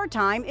 But your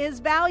time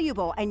is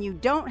valuable, and you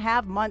don't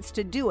have months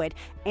to do it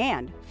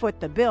and foot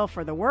the bill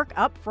for the work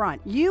up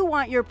front. You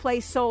want your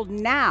place sold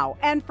now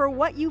and for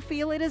what you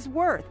feel it is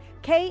worth.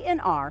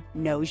 K&R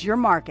knows your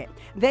market.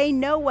 They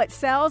know what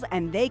sells,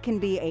 and they can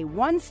be a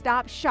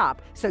one-stop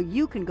shop so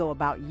you can go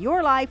about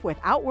your life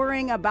without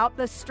worrying about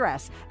the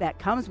stress that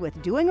comes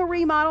with doing a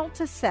remodel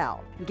to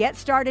sell. Get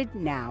started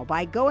now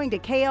by going to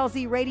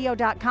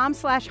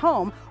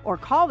klzradio.com/home or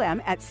call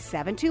them at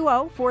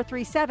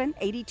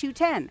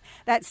 720-437-8210.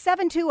 That's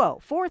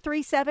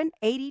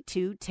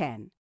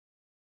 720-437-8210.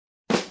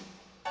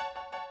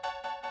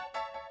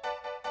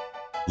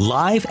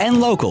 Live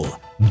and local.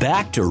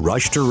 Back to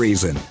Rush to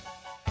Reason. All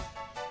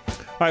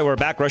right, we're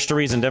back. Rush to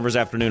Reason, Denver's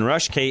Afternoon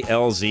Rush,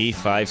 KLZ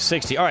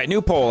 560. All right,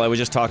 new poll I was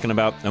just talking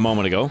about a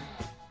moment ago,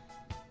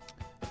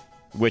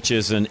 which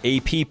is an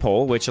AP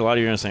poll, which a lot of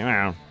you are going to say,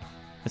 wow,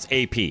 it's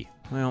AP.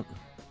 Well,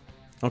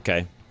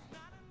 okay.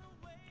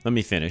 Let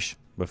me finish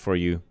before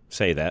you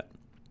say that.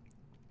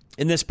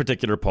 In this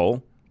particular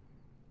poll,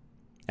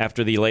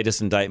 after the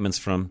latest indictments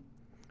from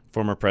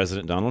former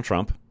President Donald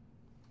Trump,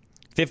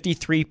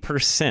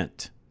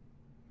 53%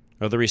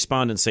 of the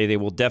respondents say they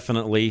will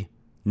definitely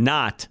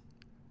not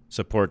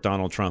support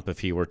Donald Trump if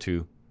he were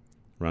to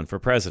run for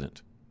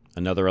president.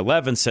 Another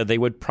 11 said they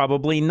would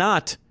probably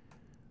not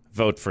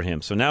vote for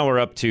him. So now we're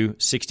up to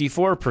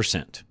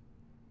 64%.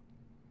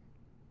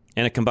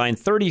 And a combined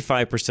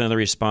 35% of the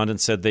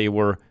respondents said they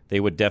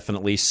would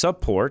definitely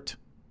support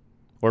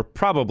or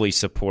probably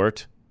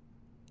support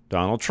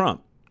Donald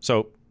Trump.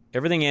 So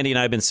everything Andy and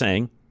I have been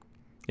saying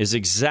is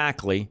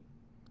exactly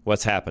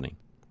what's happening.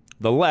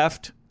 The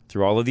left,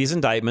 through all of these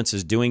indictments,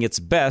 is doing its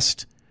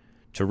best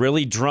to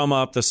really drum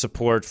up the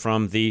support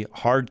from the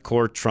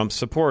hardcore Trump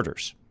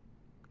supporters,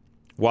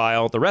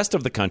 while the rest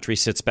of the country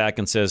sits back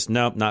and says,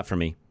 nope, not for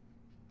me.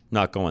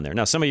 Not going there.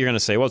 Now, some of you are going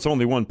to say, well, it's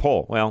only one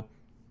poll. Well,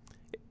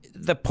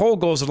 the poll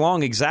goes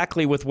along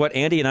exactly with what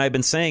Andy and I have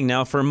been saying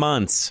now for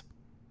months.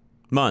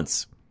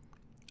 Months.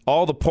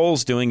 All the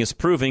poll's doing is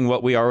proving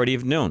what we already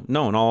have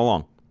known all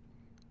along,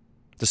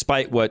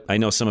 despite what I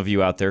know some of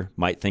you out there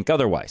might think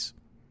otherwise.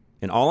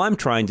 And all I'm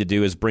trying to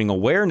do is bring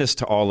awareness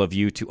to all of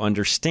you to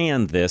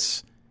understand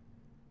this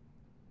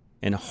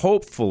and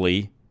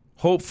hopefully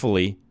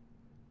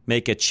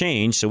make a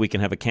change so we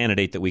can have a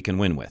candidate that we can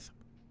win with.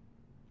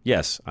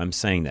 Yes, I'm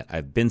saying that.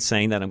 I've been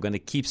saying that. I'm going to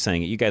keep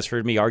saying it. You guys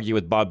heard me argue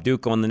with Bob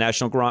Duke on the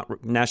National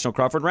Crawford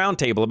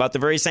Roundtable about the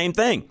very same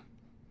thing.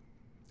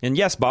 And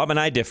yes, Bob and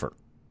I differ.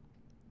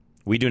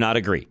 We do not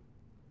agree.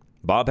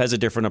 Bob has a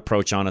different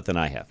approach on it than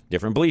I have,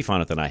 different belief on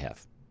it than I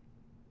have.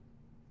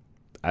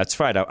 That's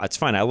fine. That's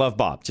fine. I love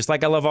Bob, just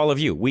like I love all of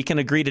you. We can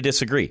agree to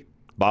disagree.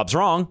 Bob's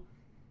wrong,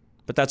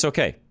 but that's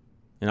okay.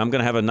 And I'm going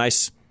to have a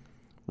nice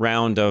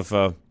round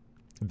of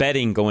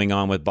betting going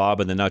on with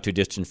Bob in the not too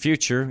distant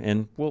future,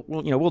 and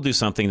we'll do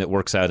something that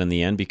works out in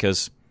the end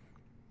because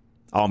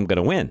I'm going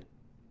to win,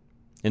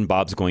 and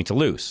Bob's going to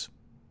lose.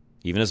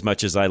 even as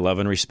much as I love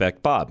and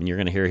respect Bob. And you're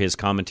going to hear his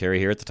commentary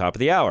here at the top of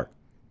the hour.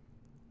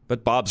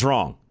 But Bob's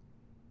wrong.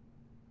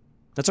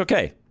 That's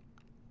okay.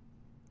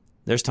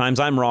 There's times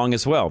I'm wrong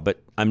as well,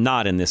 but I'm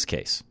not in this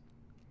case.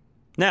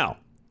 Now,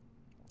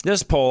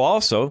 this poll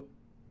also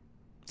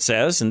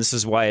says, and this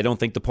is why I don't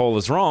think the poll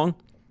is wrong,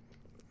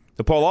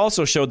 the poll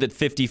also showed that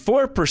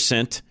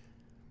 54%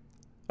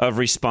 of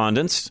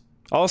respondents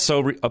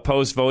also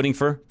opposed voting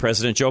for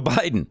President Joe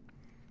Biden.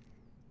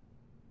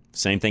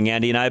 Same thing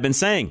Andy and I have been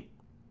saying.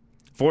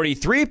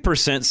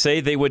 43% say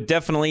they would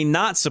definitely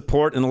not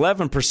support, and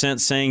 11%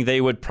 saying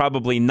they would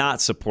probably not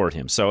support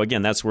him. So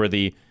again, that's where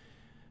the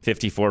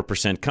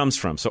 54% comes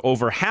from. So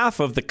over half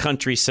of the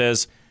country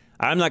says,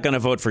 I'm not going to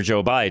vote for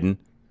Joe Biden,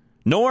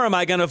 nor am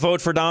I going to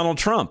vote for Donald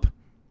Trump.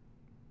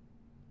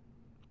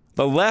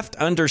 The left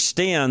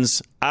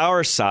understands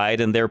our side,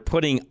 and they're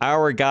putting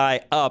our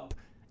guy up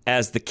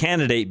as the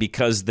candidate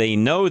because they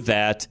know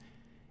that,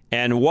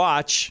 and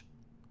watch,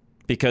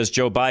 because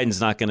Joe Biden's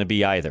not going to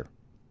be either.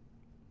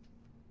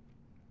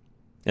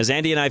 As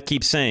Andy and I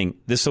keep saying,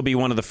 this will be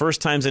one of the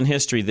first times in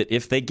history that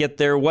if they get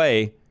their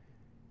way,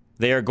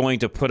 they are going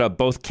to put up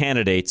both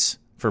candidates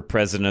for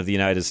President of the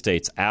United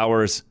States,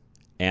 ours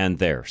and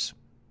theirs.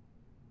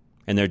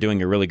 And they're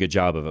doing a really good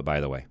job of it, by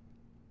the way.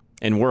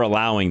 And we're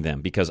allowing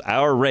them because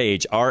our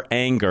rage, our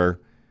anger,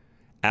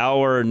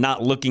 our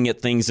not looking at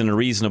things in a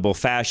reasonable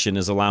fashion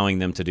is allowing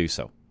them to do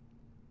so.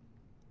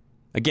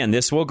 Again,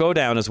 this will go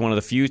down as one of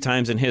the few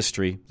times in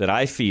history that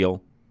I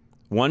feel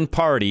one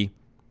party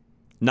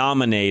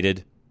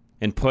nominated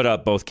and put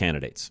up both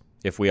candidates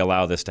if we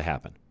allow this to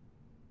happen.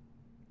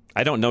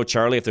 I don't know,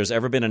 Charlie, if there's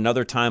ever been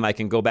another time I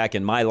can go back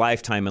in my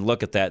lifetime and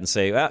look at that and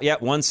say, well, yeah,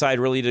 one side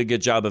really did a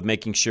good job of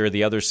making sure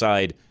the other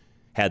side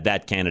had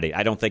that candidate.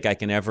 I don't think I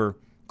can ever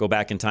go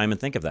back in time and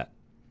think of that.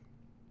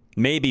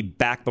 Maybe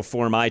back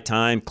before my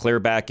time, clear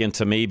back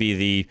into maybe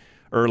the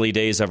early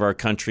days of our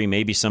country,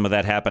 maybe some of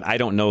that happened. I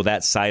don't know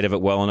that side of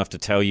it well enough to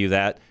tell you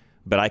that,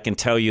 but I can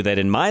tell you that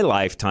in my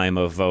lifetime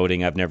of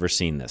voting, I've never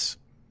seen this.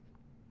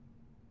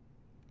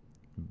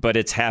 But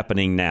it's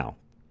happening now.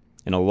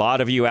 And a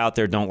lot of you out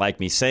there don't like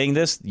me saying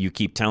this. You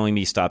keep telling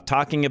me stop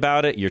talking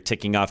about it. You're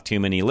ticking off too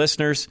many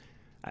listeners.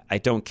 I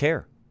don't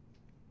care.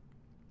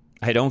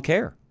 I don't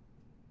care.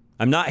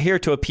 I'm not here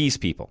to appease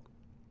people.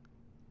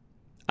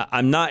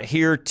 I'm not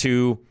here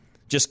to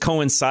just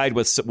coincide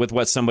with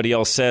what somebody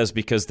else says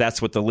because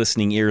that's what the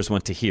listening ears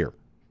want to hear.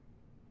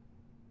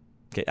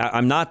 Okay,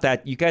 I'm not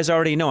that. You guys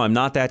already know I'm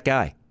not that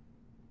guy.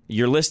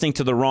 You're listening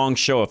to the wrong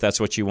show if that's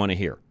what you want to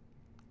hear.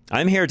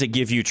 I'm here to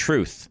give you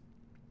truth.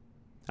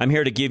 I'm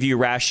here to give you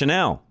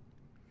rationale,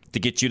 to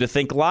get you to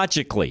think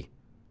logically,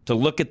 to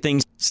look at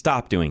things.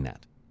 Stop doing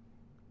that.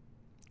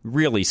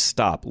 Really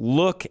stop.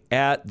 Look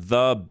at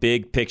the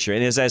big picture.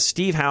 And as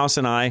Steve House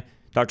and I,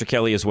 Dr.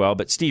 Kelly as well,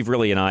 but Steve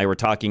really and I were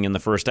talking in the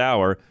first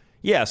hour,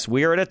 yes,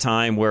 we are at a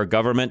time where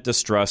government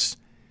distrust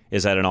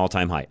is at an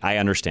all-time high. I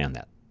understand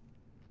that.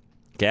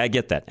 Okay, I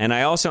get that. And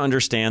I also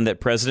understand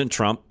that President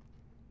Trump,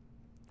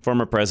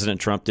 former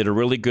President Trump, did a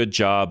really good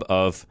job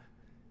of,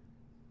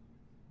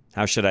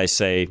 how should I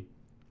say,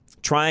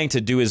 trying to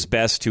do his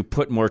best to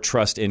put more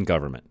trust in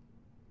government.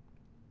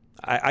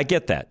 I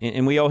get that,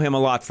 and we owe him a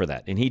lot for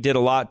that. And he did a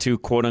lot to,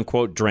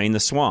 quote-unquote, drain the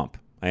swamp.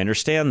 I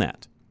understand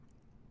that.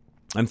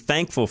 I'm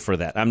thankful for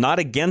that. I'm not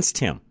against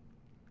him.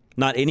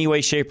 Not any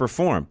way, shape, or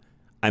form.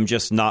 I'm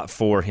just not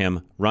for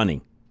him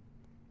running.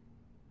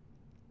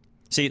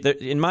 See,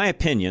 in my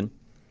opinion,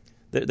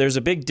 there's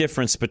a big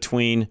difference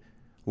between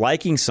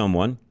liking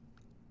someone,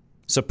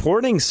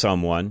 supporting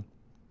someone,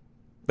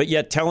 but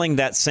yet telling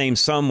that same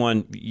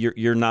someone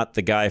you're not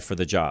the guy for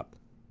the job.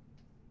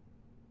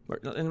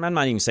 And I'm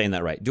not even saying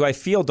that right. Do I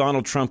feel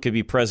Donald Trump could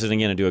be president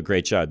again and do a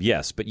great job?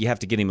 Yes, but you have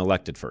to get him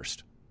elected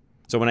first.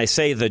 So when I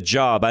say the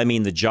job, I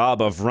mean the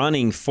job of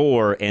running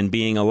for and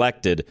being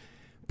elected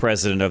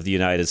president of the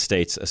United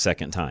States a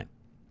second time.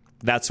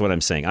 That's what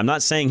I'm saying. I'm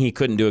not saying he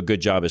couldn't do a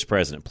good job as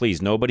president.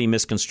 Please, nobody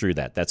misconstrue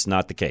that. That's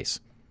not the case.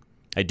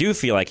 I do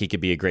feel like he could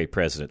be a great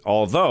president,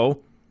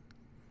 although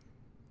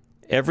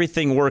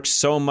everything works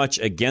so much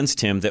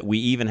against him that we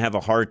even have a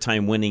hard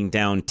time winning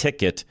down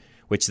ticket,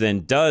 which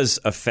then does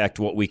affect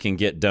what we can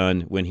get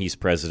done when he's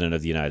president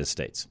of the United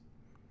States.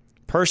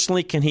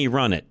 Personally, can he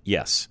run it?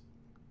 Yes.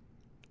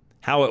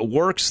 How it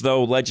works,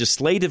 though,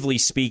 legislatively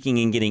speaking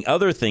and getting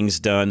other things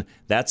done,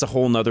 that's a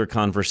whole nother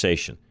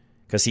conversation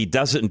because he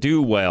doesn't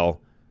do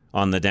well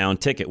on the down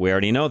ticket. We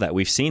already know that.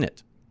 We've seen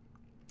it.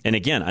 And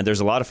again,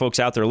 there's a lot of folks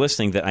out there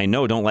listening that I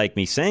know don't like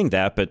me saying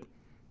that, but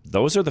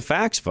those are the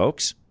facts,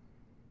 folks.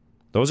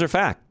 Those are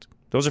fact.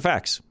 Those are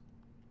facts.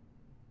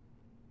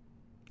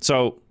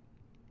 So,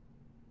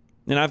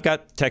 and I've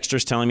got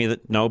texters telling me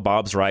that, no,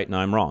 Bob's right and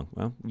I'm wrong.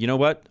 Well, you know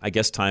what? I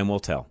guess time will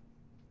tell.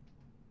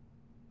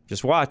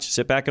 Just watch.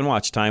 Sit back and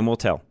watch. Time will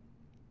tell.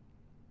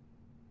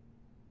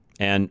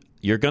 And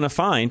you're going to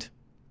find,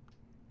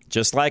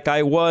 just like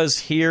I was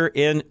here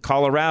in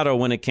Colorado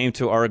when it came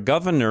to our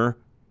governor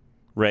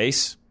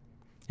race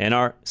and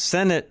our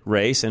Senate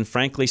race, and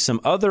frankly some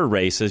other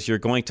races, you're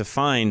going to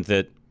find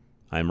that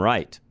I'm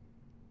right.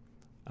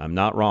 I'm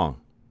not wrong.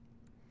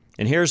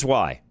 And here's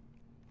why.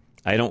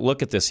 I don't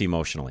look at this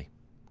emotionally.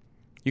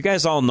 You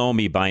guys all know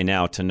me by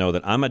now to know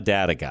that I'm a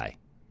data guy.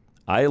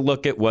 I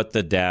look at what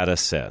the data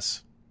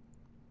says.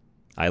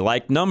 I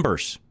like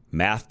numbers.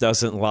 Math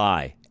doesn't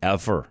lie,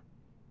 ever.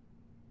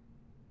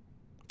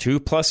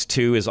 2 plus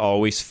 2 is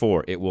always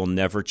 4. It will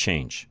never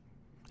change.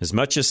 As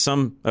much as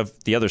some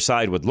of the other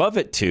side would love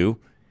it to,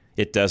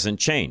 it doesn't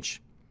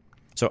change.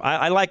 So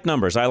I like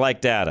numbers. I like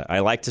data. I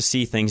like to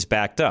see things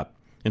backed up.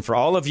 And for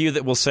all of you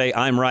that will say,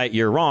 I'm right,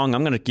 you're wrong,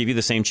 I'm going to give you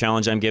the same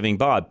challenge I'm giving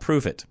Bob.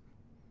 Prove it.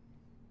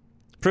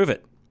 Prove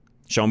it.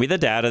 Show me the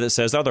data that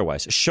says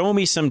otherwise. Show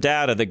me some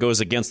data that goes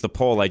against the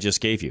poll I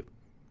just gave you.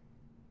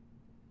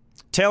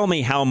 Tell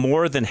me how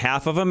more than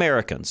half of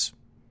Americans,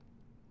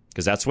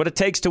 because that's what it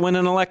takes to win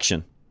an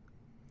election,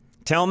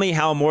 tell me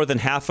how more than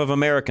half of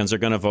Americans are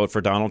going to vote for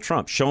Donald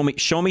Trump. Show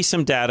me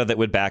some data that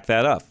would back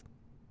that up.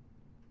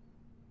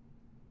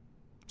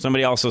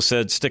 Somebody also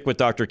said, stick with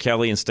Dr.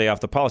 Kelly and stay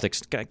off the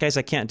politics. Guys,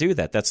 I can't do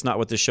that. That's not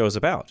what this show is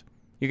about.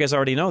 You guys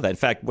already know that. In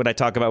fact, what I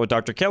talk about with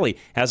Dr. Kelly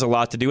has a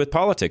lot to do with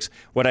politics.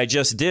 What I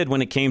just did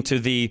when it came to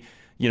the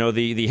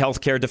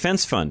healthcare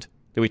defense fund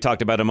that we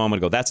talked about a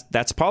moment ago,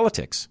 that's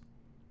politics.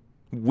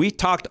 We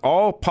talked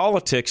all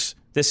politics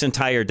this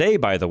entire day,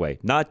 by the way,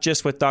 not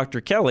just with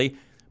Dr. Kelly,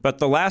 but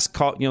the last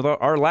call,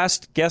 our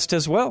last guest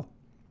as well.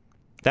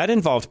 That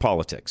involved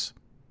politics.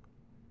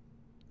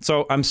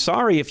 So I'm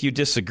sorry if you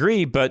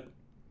disagree, but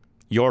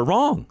you're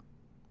wrong.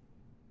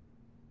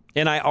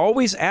 And I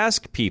always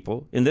ask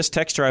people, in this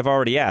texture I've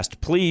already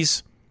asked,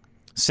 please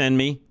send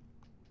me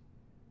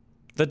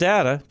the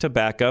data to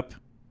back up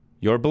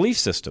your belief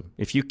system.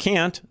 If you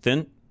can't,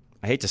 then,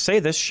 I hate to say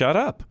this, shut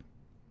up.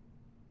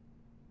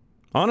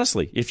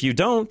 Honestly, if you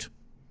don't,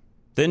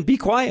 then be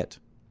quiet.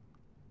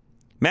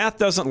 Math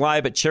doesn't lie,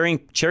 but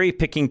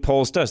cherry-picking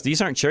polls does.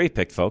 These aren't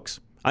cherry-picked,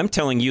 folks. I'm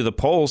telling you the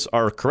polls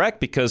are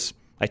correct because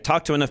I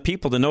talk to enough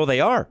people to know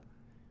they are.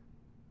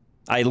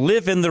 I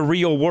live in the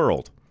real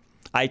world.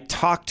 I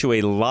talk to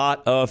a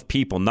lot of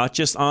people, not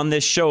just on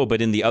this show,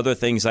 but in the other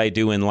things I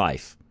do in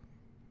life.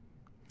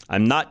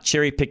 I'm not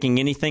cherry-picking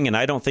anything, and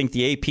I don't think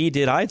the AP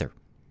did either.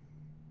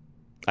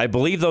 I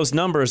believe those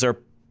numbers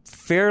are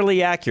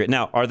fairly accurate.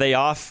 Now, are they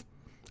off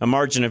a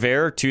margin of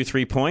error,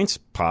 2-3 points?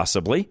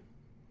 Possibly.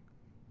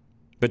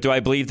 But do I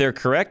believe they're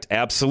correct?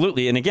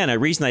 Absolutely. And again, the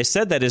reason I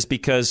said that is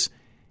because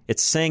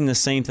it's saying the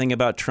same thing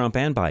about Trump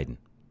and Biden.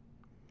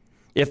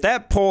 If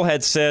that poll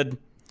had said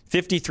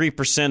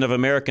 53% of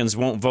Americans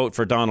won't vote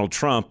for Donald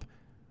Trump,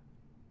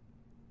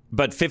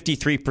 but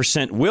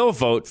 53% will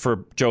vote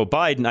for Joe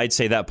Biden, I'd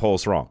say that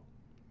poll's wrong.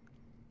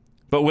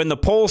 But when the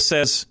poll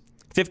says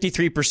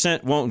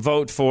 53% won't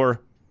vote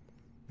for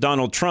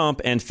Donald Trump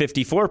and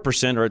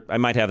 54%, or I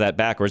might have that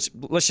backwards,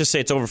 let's just say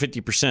it's over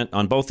 50%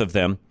 on both of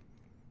them,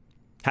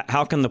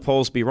 how can the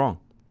polls be wrong?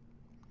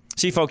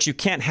 See, folks, you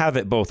can't have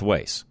it both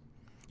ways.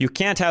 You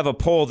can't have a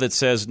poll that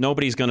says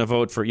nobody's going to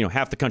vote for,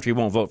 half the country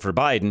won't vote for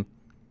Biden,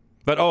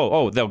 but,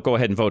 they'll go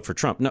ahead and vote for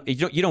Trump. No,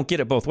 you don't get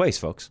it both ways,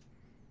 folks.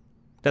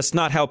 That's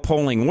not how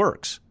polling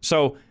works.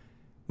 So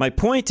my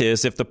point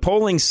is, if the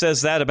polling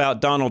says that about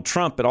Donald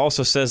Trump, it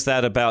also says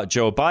that about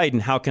Joe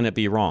Biden, how can it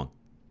be wrong?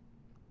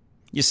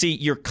 You see,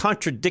 you're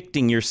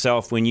contradicting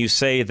yourself when you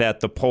say that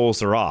the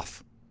polls are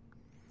off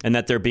and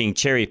that they're being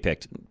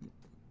cherry-picked.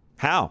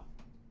 How?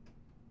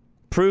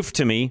 Prove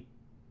to me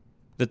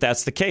that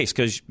that's the case,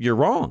 because you're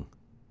wrong.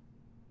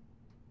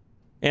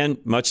 And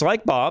much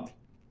like Bob,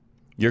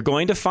 you're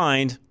going to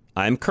find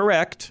I'm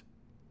correct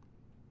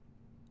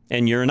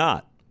and you're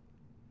not.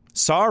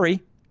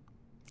 Sorry.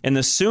 And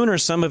the sooner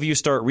some of you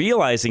start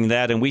realizing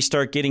that and we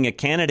start getting a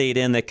candidate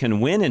in that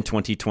can win in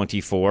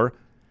 2024,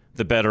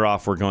 the better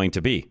off we're going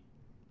to be.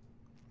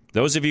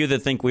 Those of you that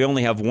think we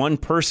only have one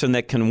person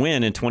that can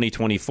win in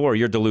 2024,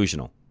 you're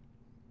delusional.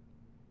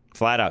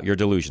 Flat out, you're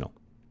delusional.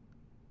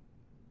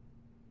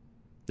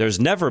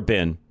 There's never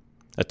been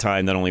a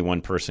time that only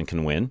one person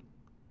can win.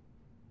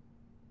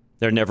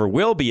 There never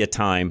will be a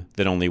time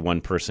that only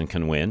one person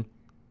can win.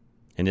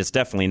 And it's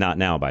definitely not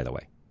now, by the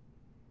way.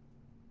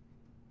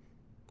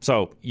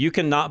 So you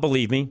can not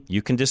believe me.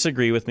 You can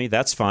disagree with me.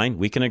 That's fine.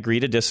 We can agree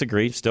to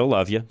disagree. Still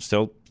love you.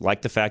 Still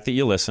like the fact that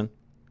you listen.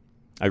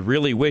 I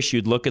really wish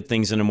you'd look at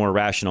things in a more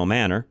rational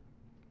manner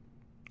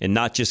and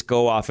not just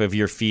go off of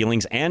your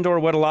feelings and or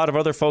what a lot of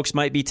other folks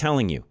might be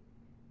telling you.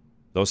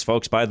 Those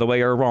folks, by the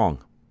way, are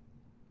wrong.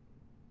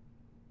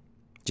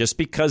 Just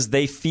because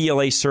they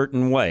feel a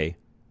certain way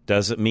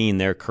doesn't mean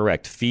they're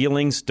correct.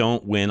 Feelings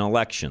don't win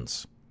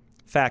elections.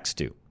 Facts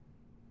do.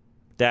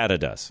 Data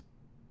does.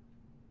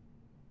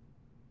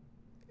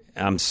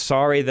 I'm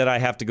sorry that I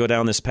have to go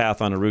down this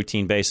path on a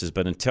routine basis,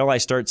 but until I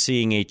start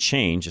seeing a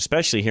change,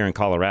 especially here in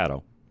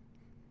Colorado,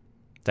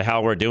 to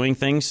how we're doing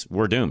things,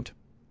 we're doomed.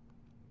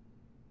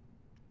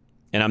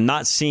 And I'm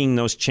not seeing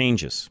those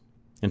changes.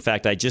 In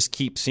fact, I just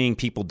keep seeing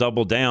people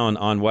double down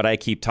on what I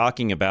keep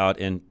talking about,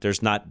 and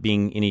there's not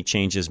being any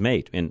changes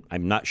made. And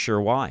I'm not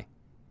sure why.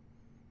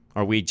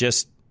 Are we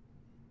just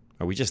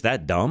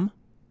that dumb?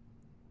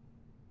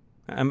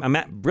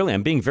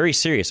 I'm being very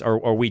serious.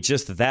 Are we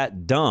just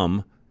that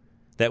dumb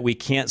that we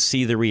can't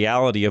see the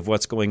reality of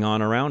what's going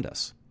on around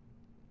us.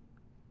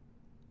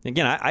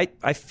 Again,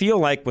 I feel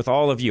like with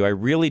all of you, I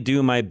really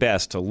do my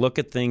best to look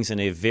at things in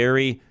a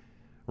very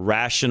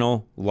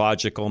rational,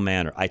 logical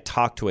manner. I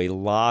talk to a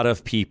lot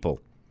of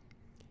people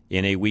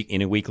in a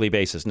weekly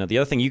basis. Now, the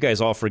other thing you guys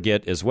all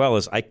forget as well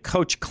is I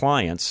coach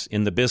clients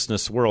in the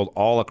business world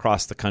all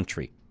across the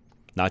country,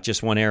 not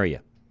just one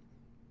area,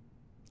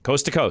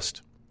 coast to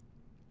coast.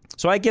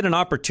 So I get an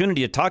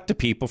opportunity to talk to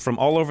people from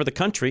all over the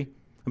country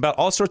about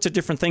all sorts of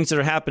different things that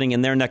are happening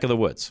in their neck of the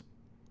woods.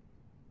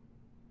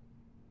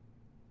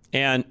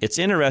 And it's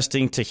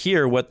interesting to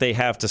hear what they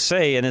have to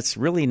say, and it's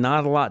really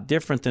not a lot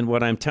different than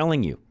what I'm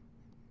telling you.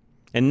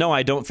 And no,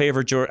 I don't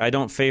favor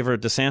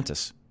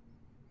DeSantis.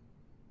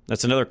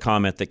 That's another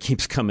comment that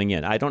keeps coming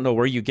in. I don't know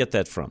where you get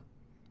that from.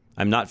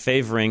 I'm not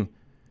favoring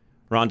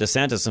Ron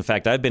DeSantis. In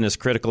fact, I've been as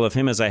critical of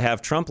him as I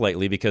have Trump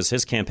lately because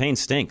his campaign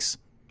stinks.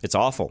 It's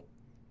awful.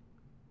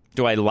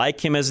 Do I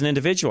like him as an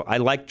individual? I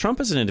like Trump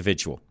as an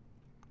individual.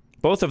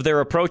 Both of their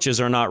approaches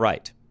are not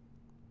right.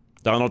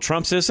 Donald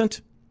Trump's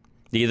isn't.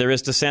 Neither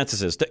is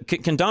DeSantis's.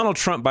 Can Donald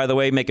Trump, by the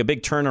way, make a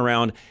big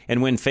turnaround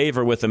and win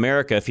favor with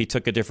America if he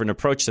took a different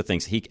approach to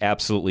things? He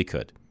absolutely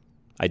could.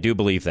 I do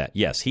believe that.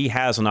 Yes, he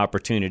has an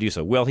opportunity to do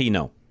so. Will he?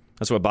 No.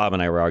 That's what Bob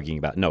and I were arguing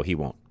about. No, he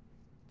won't.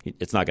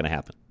 It's not going to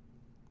happen.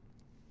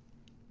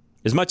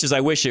 As much as I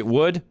wish it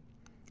would,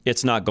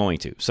 it's not going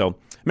to. So,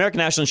 American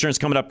National Insurance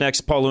coming up next.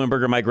 Paul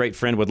Leuenberger, my great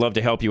friend, would love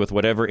to help you with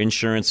whatever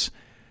insurance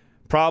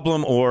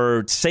problem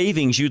or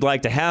savings you'd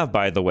like to have,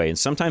 by the way. And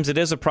sometimes it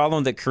is a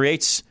problem that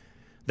creates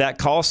that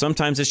call.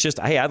 Sometimes it's just,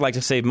 hey, I'd like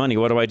to save money.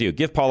 What do I do?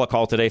 Give Paul a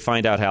call today.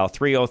 Find out how.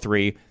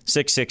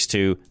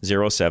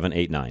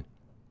 303-662-0789.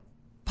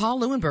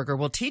 Paul Leuenberger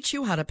will teach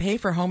you how to pay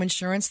for home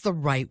insurance the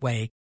right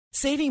way,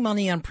 saving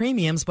money on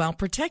premiums while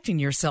protecting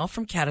yourself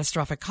from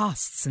catastrophic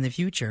costs in the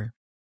future.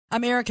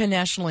 American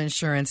National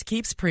Insurance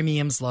keeps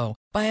premiums low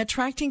by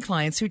attracting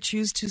clients who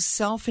choose to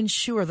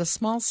self-insure the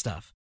small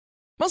stuff.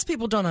 Most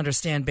people don't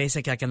understand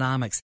basic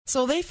economics,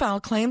 so they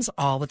file claims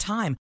all the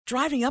time,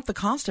 driving up the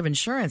cost of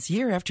insurance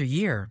year after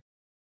year.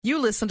 You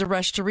listen to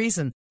Rush to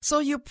Reason, so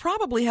you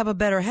probably have a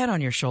better head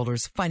on your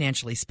shoulders,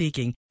 financially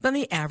speaking, than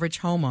the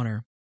average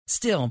homeowner.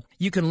 Still,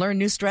 you can learn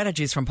new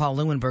strategies from Paul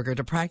Leuenberger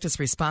to practice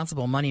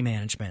responsible money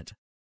management.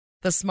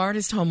 The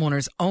smartest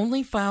homeowners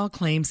only file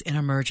claims in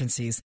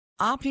emergencies,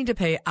 opting to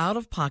pay out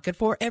of pocket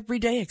for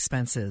everyday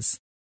expenses.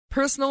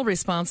 Personal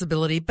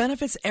responsibility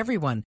benefits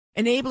everyone,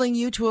 enabling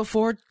you to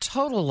afford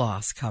total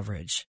loss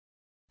coverage.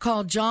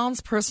 Call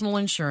John's personal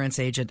insurance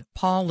agent,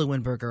 Paul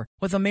Leuenberger,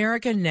 with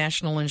American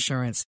National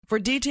Insurance for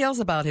details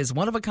about his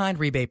one-of-a-kind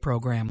rebate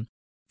program.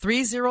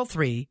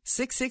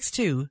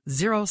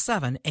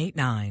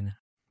 303-662-0789.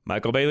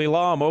 Michael Bailey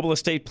Law, Mobile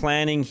Estate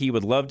Planning. He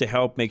would love to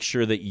help make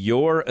sure that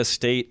your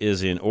estate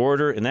is in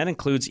order, and that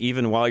includes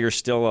even while you're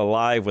still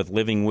alive with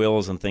living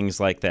wills and things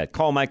like that.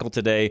 Call Michael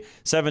today,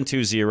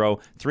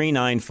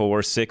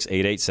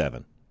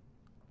 720-394-6887.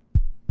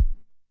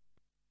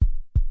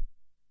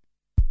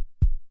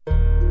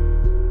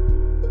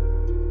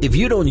 If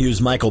you don't use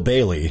Michael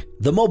Bailey,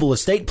 the Mobile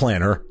Estate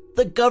Planner,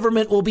 the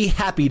government will be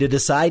happy to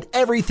decide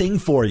everything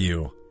for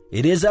you.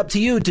 It is up to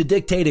you to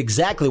dictate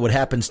exactly what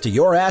happens to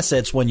your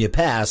assets when you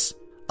pass.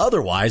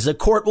 Otherwise, a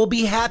court will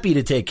be happy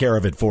to take care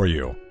of it for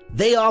you.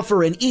 They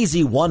offer an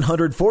easy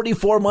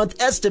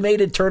 144-month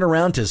estimated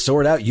turnaround to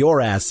sort out your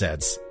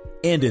assets.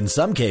 And in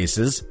some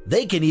cases,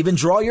 they can even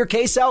draw your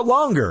case out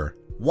longer.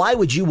 Why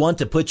would you want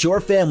to put your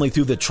family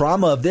through the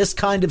trauma of this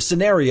kind of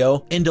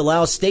scenario and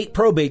allow state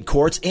probate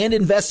courts and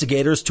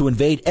investigators to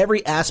invade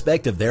every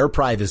aspect of their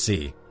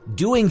privacy?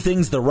 Doing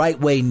things the right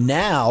way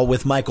now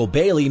with Michael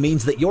Bailey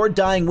means that your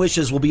dying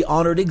wishes will be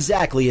honored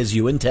exactly as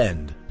you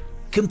intend.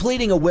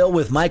 Completing a will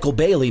with Michael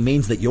Bailey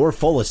means that your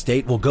full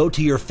estate will go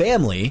to your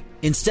family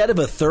instead of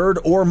a third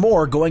or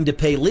more going to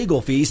pay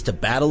legal fees to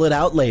battle it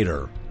out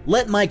later.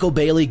 Let Michael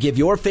Bailey give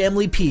your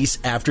family peace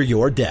after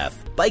your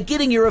death by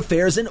getting your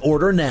affairs in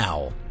order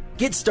now.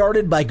 Get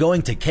started by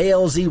going to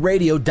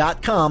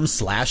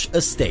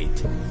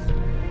klzradio.com/estate.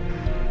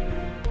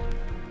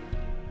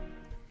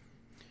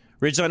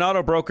 Ridgeline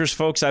Auto Brokers,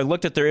 folks, I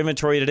looked at their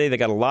inventory today. They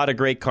got a lot of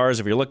great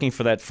cars. If you're looking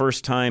for that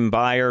first-time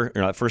buyer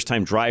or that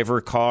first-time driver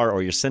car,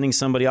 or you're sending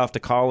somebody off to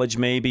college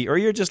maybe, or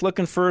you're just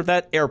looking for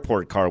that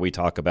airport car we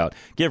talk about,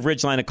 give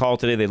Ridgeline a call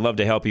today. They'd love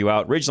to help you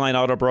out.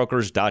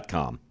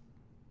 RidgelineAutobrokers.com.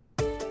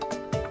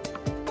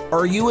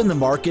 Are you in the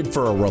market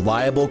for a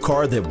reliable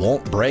car that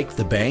won't break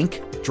the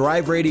bank?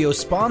 Drive Radio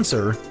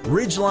sponsor,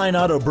 Ridgeline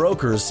Auto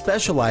Brokers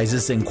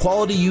specializes in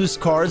quality used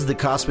cars that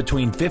cost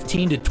between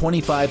 $15,000 to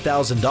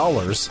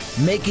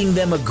 $25,000, making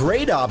them a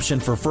great option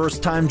for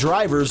first-time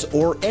drivers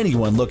or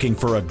anyone looking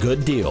for a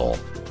good deal.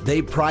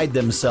 They pride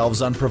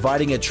themselves on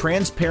providing a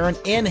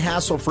transparent and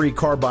hassle-free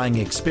car buying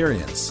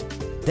experience.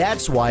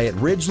 That's why at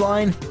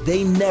Ridgeline,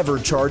 they never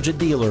charge a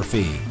dealer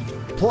fee.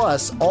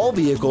 Plus, all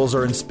vehicles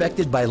are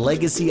inspected by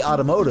Legacy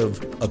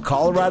Automotive, a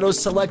Colorado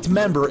Select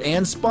member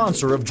and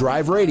sponsor of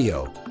Drive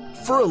Radio.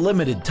 For a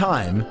limited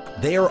time,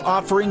 they are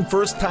offering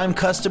first-time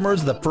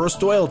customers the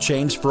first oil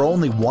change for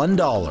only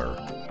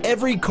 $1.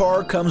 Every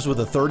car comes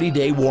with a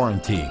 30-day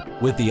warranty,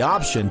 with the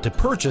option to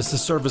purchase a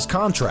service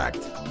contract.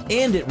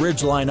 And at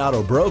Ridgeline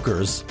Auto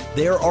Brokers,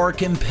 there are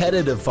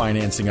competitive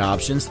financing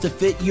options to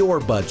fit your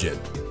budget.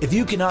 If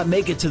you cannot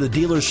make it to the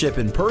dealership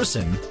in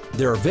person,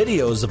 there are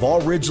videos of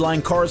all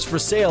Ridgeline cars for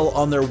sale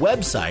on their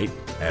website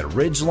at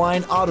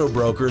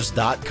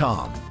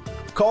ridgelineautobrokers.com.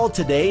 Call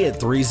today at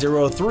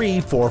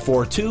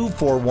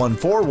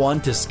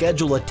 303-442-4141 to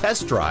schedule a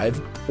test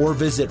drive or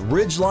visit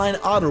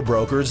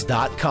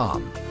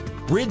ridgelineautobrokers.com.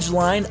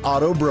 Ridgeline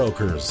Auto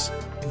Brokers,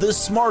 the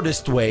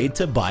smartest way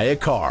to buy a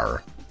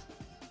car.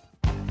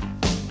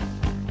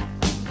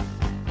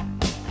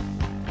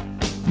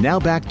 Now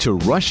back to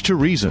Rush to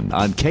Reason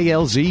on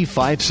KLZ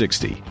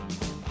 560.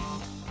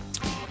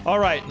 All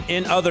right,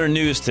 in other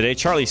news today,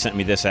 Charlie sent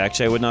me this,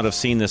 actually. I would not have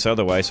seen this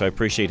otherwise, so I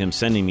appreciate him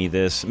sending me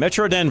this.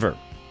 Metro Denver.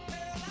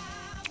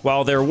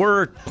 While there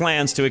were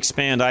plans to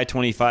expand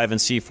I-25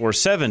 and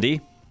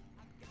C-470,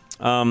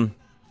 now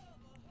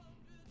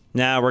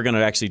we're going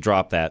to actually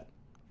drop that.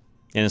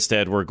 And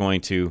instead, we're going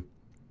to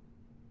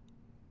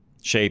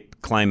shape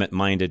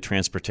climate-minded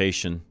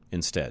transportation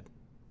instead,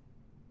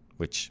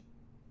 which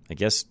I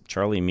guess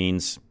Charlie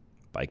means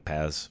bike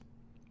paths,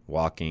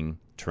 walking,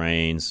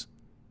 trains,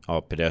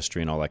 all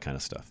pedestrian, all that kind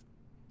of stuff.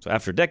 So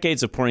after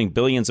decades of pouring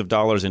billions of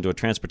dollars into a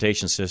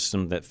transportation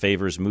system that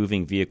favors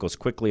moving vehicles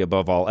quickly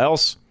above all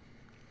else,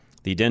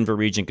 the Denver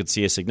region could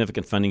see a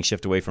significant funding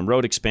shift away from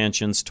road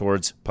expansions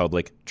towards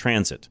public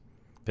transit,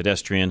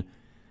 pedestrian,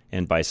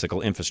 and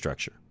bicycle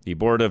infrastructure. The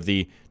board of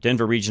the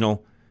Denver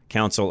Regional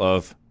Council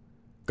of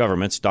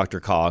Governments, Dr.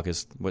 COG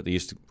is what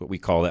we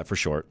call that for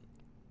short,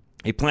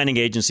 a planning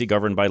agency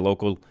governed by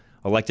local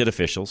elected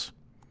officials,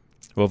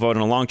 will vote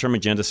on a long-term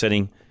agenda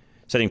setting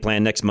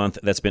plan next month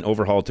that's been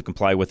overhauled to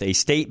comply with a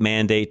state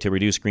mandate to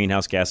reduce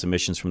greenhouse gas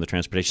emissions from the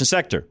transportation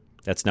sector.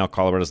 That's now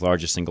Colorado's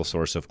largest single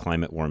source of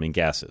climate-warming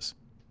gases.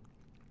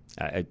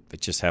 I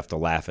just have to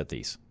laugh at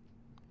these.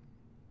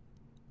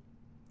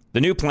 The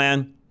new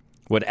plan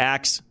would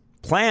axe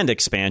planned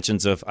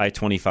expansions of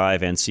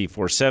I-25 and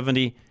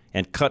C-470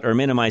 and cut or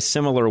minimize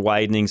similar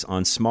widenings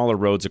on smaller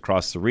roads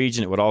across the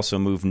region. It would also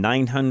move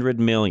 $900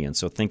 million,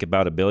 so think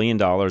about $1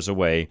 billion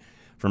away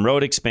from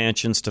road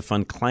expansions to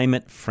fund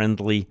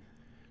climate-friendly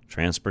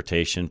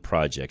transportation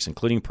projects,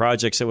 including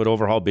projects that would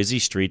overhaul busy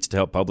streets to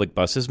help public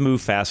buses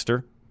move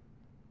faster.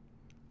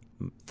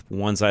 The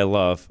ones I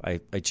love, I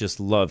just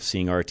love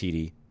seeing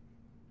RTD.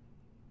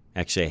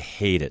 Actually, I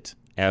hate it.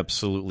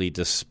 Absolutely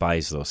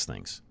despise those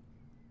things.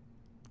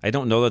 I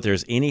don't know that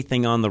there's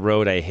anything on the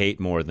road I hate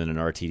more than an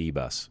RTD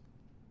bus.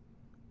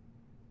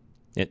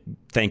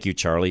 Thank you,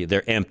 Charlie.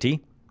 They're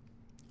empty.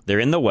 They're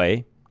in the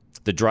way.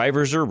 The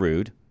drivers are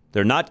rude.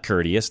 They're not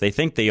courteous. They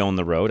think they own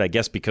the road. I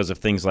guess because of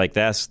things like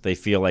this, they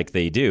feel like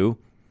they do.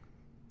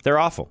 They're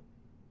awful.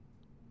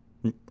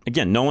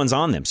 Again, no one's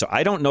on them. So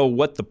I don't know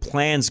what the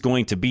plan's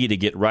going to be to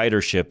get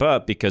ridership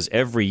up because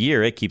every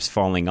year it keeps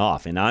falling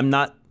off. And I'm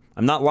not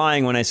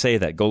lying when I say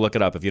that. Go look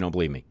it up if you don't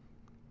believe me.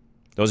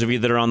 Those of you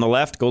that are on the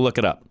left, go look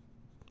it up.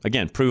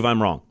 Again, prove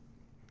I'm wrong.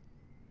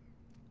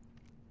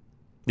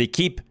 They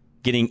keep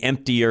getting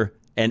emptier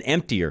and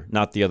emptier,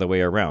 not the other way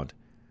around.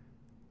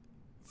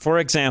 For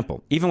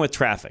example, even with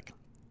traffic,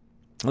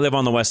 I live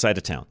on the west side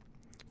of town.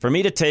 For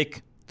me to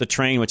take the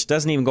train, which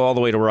doesn't even go all the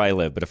way to where I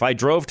live, but if I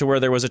drove to where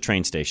there was a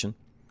train station,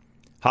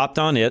 hopped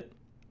on it,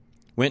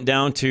 went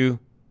down to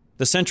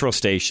the central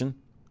station,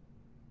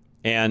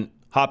 and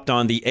hopped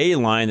on the A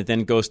line that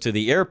then goes to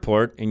the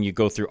airport, and you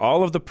go through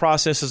all of the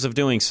processes of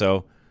doing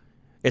so,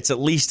 it's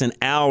at least an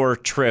hour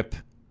trip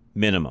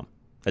minimum.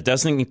 That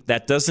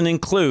doesn't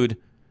include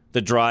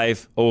the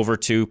drive over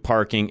to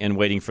parking and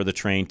waiting for the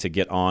train to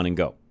get on and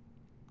go.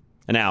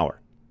 An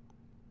hour.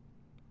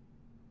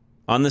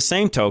 On the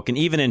same token,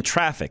 even in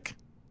traffic,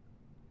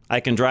 I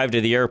can drive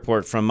to the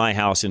airport from my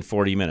house in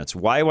 40 minutes.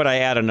 Why would I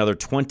add another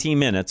 20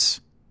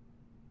 minutes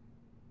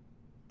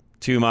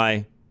to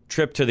my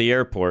trip to the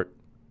airport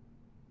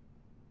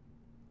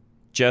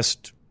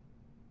just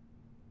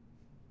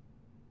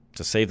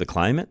to save the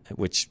climate,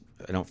 which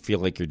I don't feel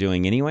like you're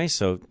doing anyway?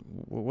 So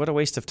what a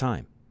waste of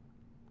time.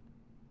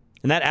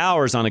 And that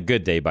hour is on a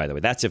good day, by the way.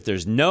 That's if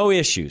there's no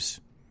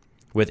issues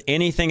with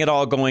anything at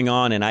all going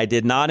on, and I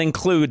did not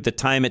include the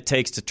time it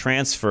takes to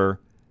transfer,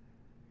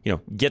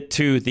 get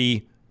to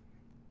the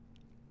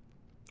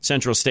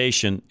central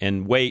station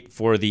and wait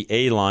for the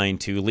A line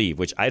to leave,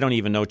 which I don't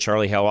even know,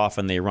 Charlie, how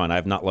often they run.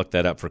 I've not looked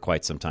that up for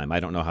quite some time. I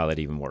don't know how that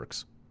even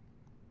works.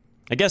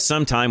 I guess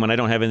sometime when I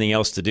don't have anything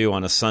else to do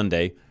on a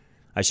Sunday,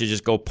 I should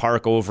just go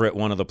park over at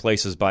one of the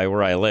places by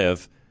where I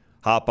live,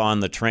 hop on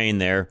the train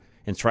there,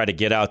 and try to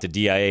get out to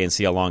DIA and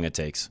see how long it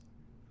takes.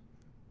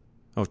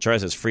 Oh, Charlie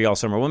says free all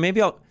summer. Well,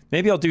 maybe I'll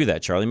do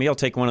that, Charlie. Maybe I'll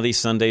take one of these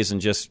Sundays and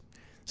just,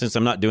 since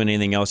I'm not doing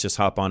anything else, just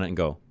hop on it and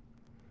go.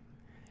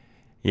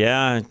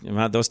 Yeah,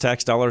 those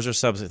tax dollars are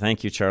subsidized.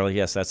 Thank you, Charlie.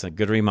 Yes, that's a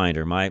good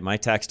reminder. My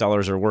tax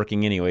dollars are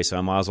working anyway, so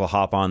I might as well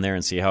hop on there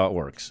and see how it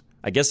works.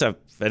 I guess if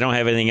I don't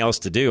have anything else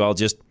to do, I'll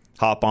just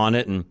hop on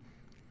it and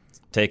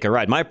take a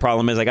ride. My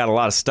problem is I got a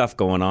lot of stuff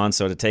going on,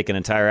 so to take an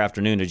entire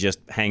afternoon to just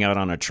hang out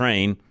on a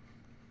train,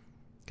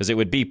 Because it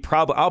would be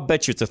probably, I'll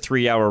bet you it's a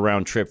 3-hour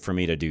round trip for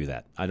me to do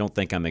that. I don't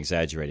think I'm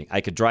exaggerating.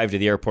 I could drive to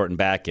the airport and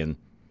back in,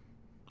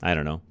 I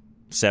don't know,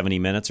 70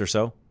 minutes or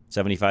so,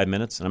 75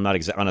 minutes. And I'm not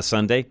on a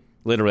Sunday.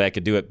 Literally, I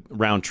could do it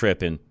round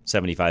trip in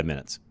 75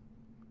 minutes.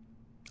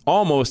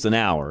 Almost an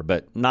hour,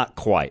 but not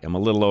quite. I'm a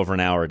little over an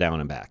hour down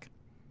and back.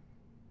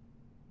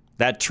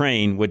 That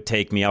train would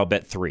take me, I'll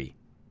bet, 3.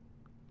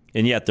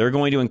 And yet they're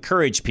going to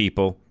encourage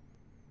people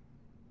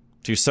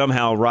to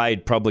somehow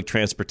ride public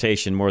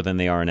transportation more than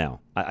they are now.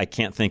 I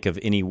can't think of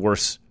any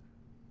worse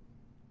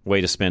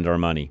way to spend our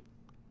money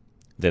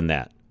than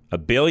that.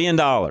 $1 billion.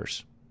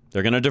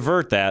 They're going to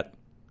divert that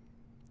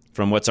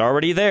from what's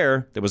already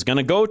there that was going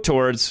to go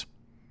towards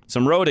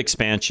some road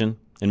expansion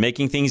and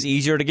making things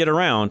easier to get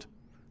around.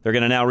 They're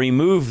going to now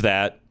remove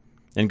that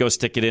and go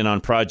stick it in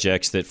on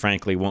projects that,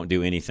 frankly, won't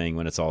do anything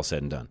when it's all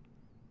said and done.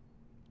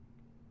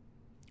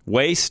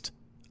 Waste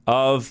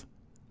of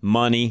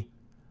money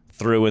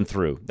through and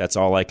through. That's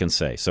all I can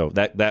say. So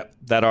that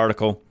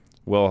article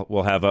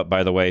we'll have up,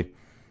 by the way,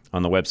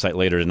 on the website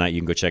later tonight. You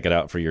can go check it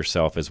out for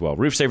yourself as well.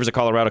 Roof Savers of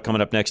Colorado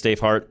coming up next,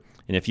 Dave Hart.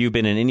 And if you've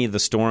been in any of the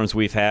storms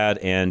we've had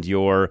and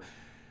you're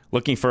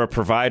looking for a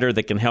provider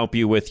that can help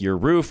you with your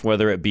roof,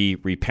 whether it be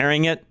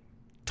repairing it,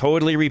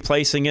 totally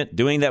replacing it,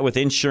 doing that with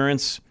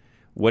insurance,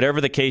 whatever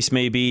the case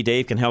may be,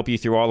 Dave can help you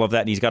through all of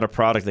that. And he's got a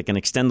product that can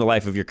extend the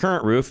life of your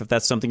current roof if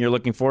that's something you're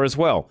looking for as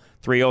well.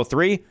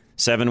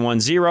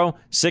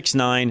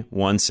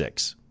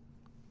 303-710-6916.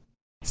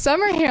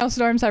 Summer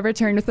hailstorms have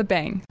returned with a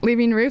bang,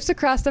 leaving roofs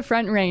across the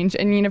Front Range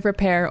in need of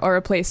repair or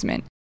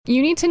replacement.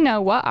 You need to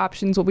know what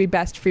options will be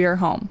best for your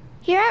home.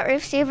 Here at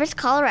Roof Savers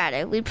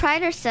Colorado, we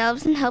pride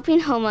ourselves in helping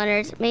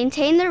homeowners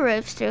maintain their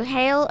roofs through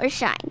hail or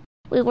shine.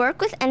 We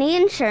work with any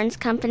insurance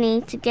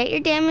company to get your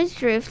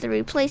damaged roof the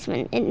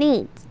replacement it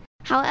needs.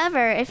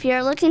 However, if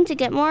you're looking to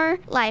get more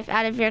life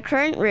out of your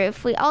current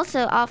roof, we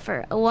also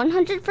offer a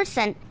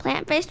 100%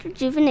 plant-based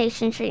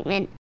rejuvenation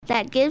treatment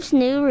that gives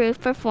new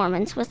roof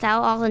performance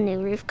without all the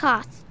new roof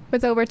costs.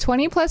 With over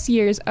 20 plus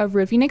years of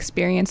roofing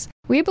experience,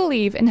 we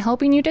believe in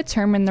helping you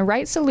determine the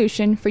right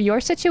solution for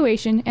your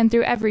situation and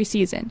through every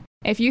season.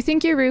 If you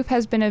think your roof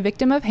has been a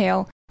victim of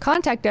hail,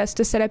 contact us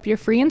to set up your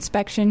free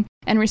inspection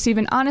and receive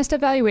an honest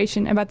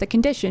evaluation about the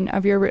condition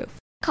of your roof.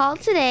 Call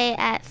today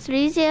at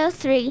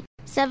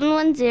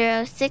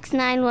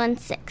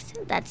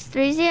 303-710-6916. That's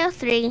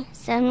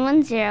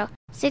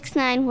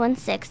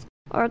 303-710-6916.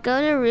 Or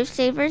go to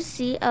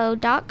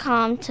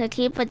roofsaversco.com to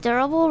keep a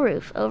durable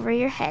roof over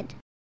your head.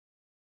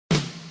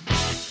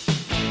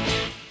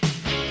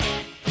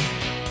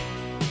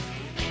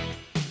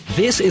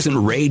 This isn't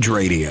rage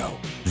radio.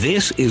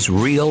 This is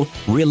real,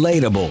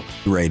 relatable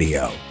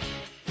radio.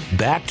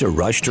 Back to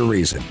Rush to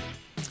Reason.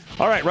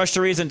 All right, Rush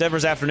to Reason,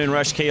 Denver's Afternoon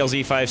Rush,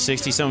 KLZ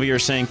 560. Some of you are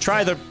saying,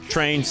 try the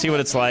train, see what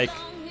it's like.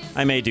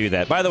 I may do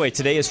that. By the way,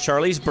 today is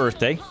Charlie's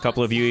birthday. A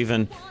couple of you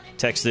even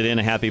texted in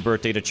a happy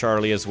birthday to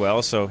Charlie as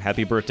well. So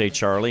happy birthday,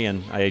 Charlie.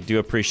 And I do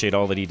appreciate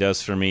all that he does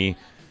for me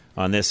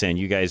on this end.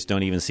 You guys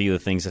don't even see the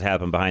things that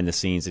happen behind the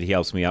scenes that he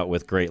helps me out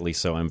with greatly.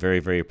 So I'm very,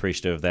 very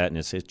appreciative of that. And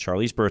it's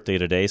Charlie's birthday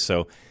today.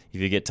 So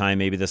if you get time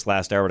maybe this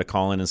last hour to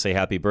call in and say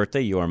happy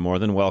birthday, you are more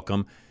than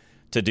welcome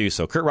to do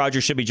so. Kurt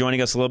Rogers should be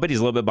joining us a little bit. He's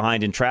a little bit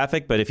behind in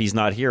traffic, but if he's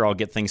not here, I'll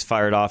get things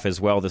fired off as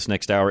well this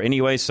next hour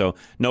anyway, so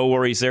no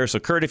worries there. So,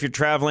 Kurt, if you're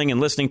traveling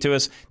and listening to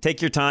us,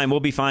 take your time.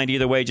 We'll be fine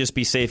either way. Just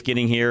be safe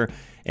getting here,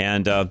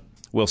 and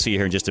we'll see you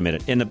here in just a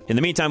minute. In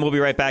the meantime, we'll be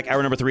right back.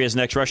 Hour number 3 is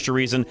next. Rush to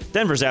Reason,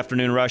 Denver's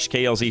Afternoon Rush,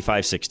 KLZ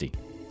 560.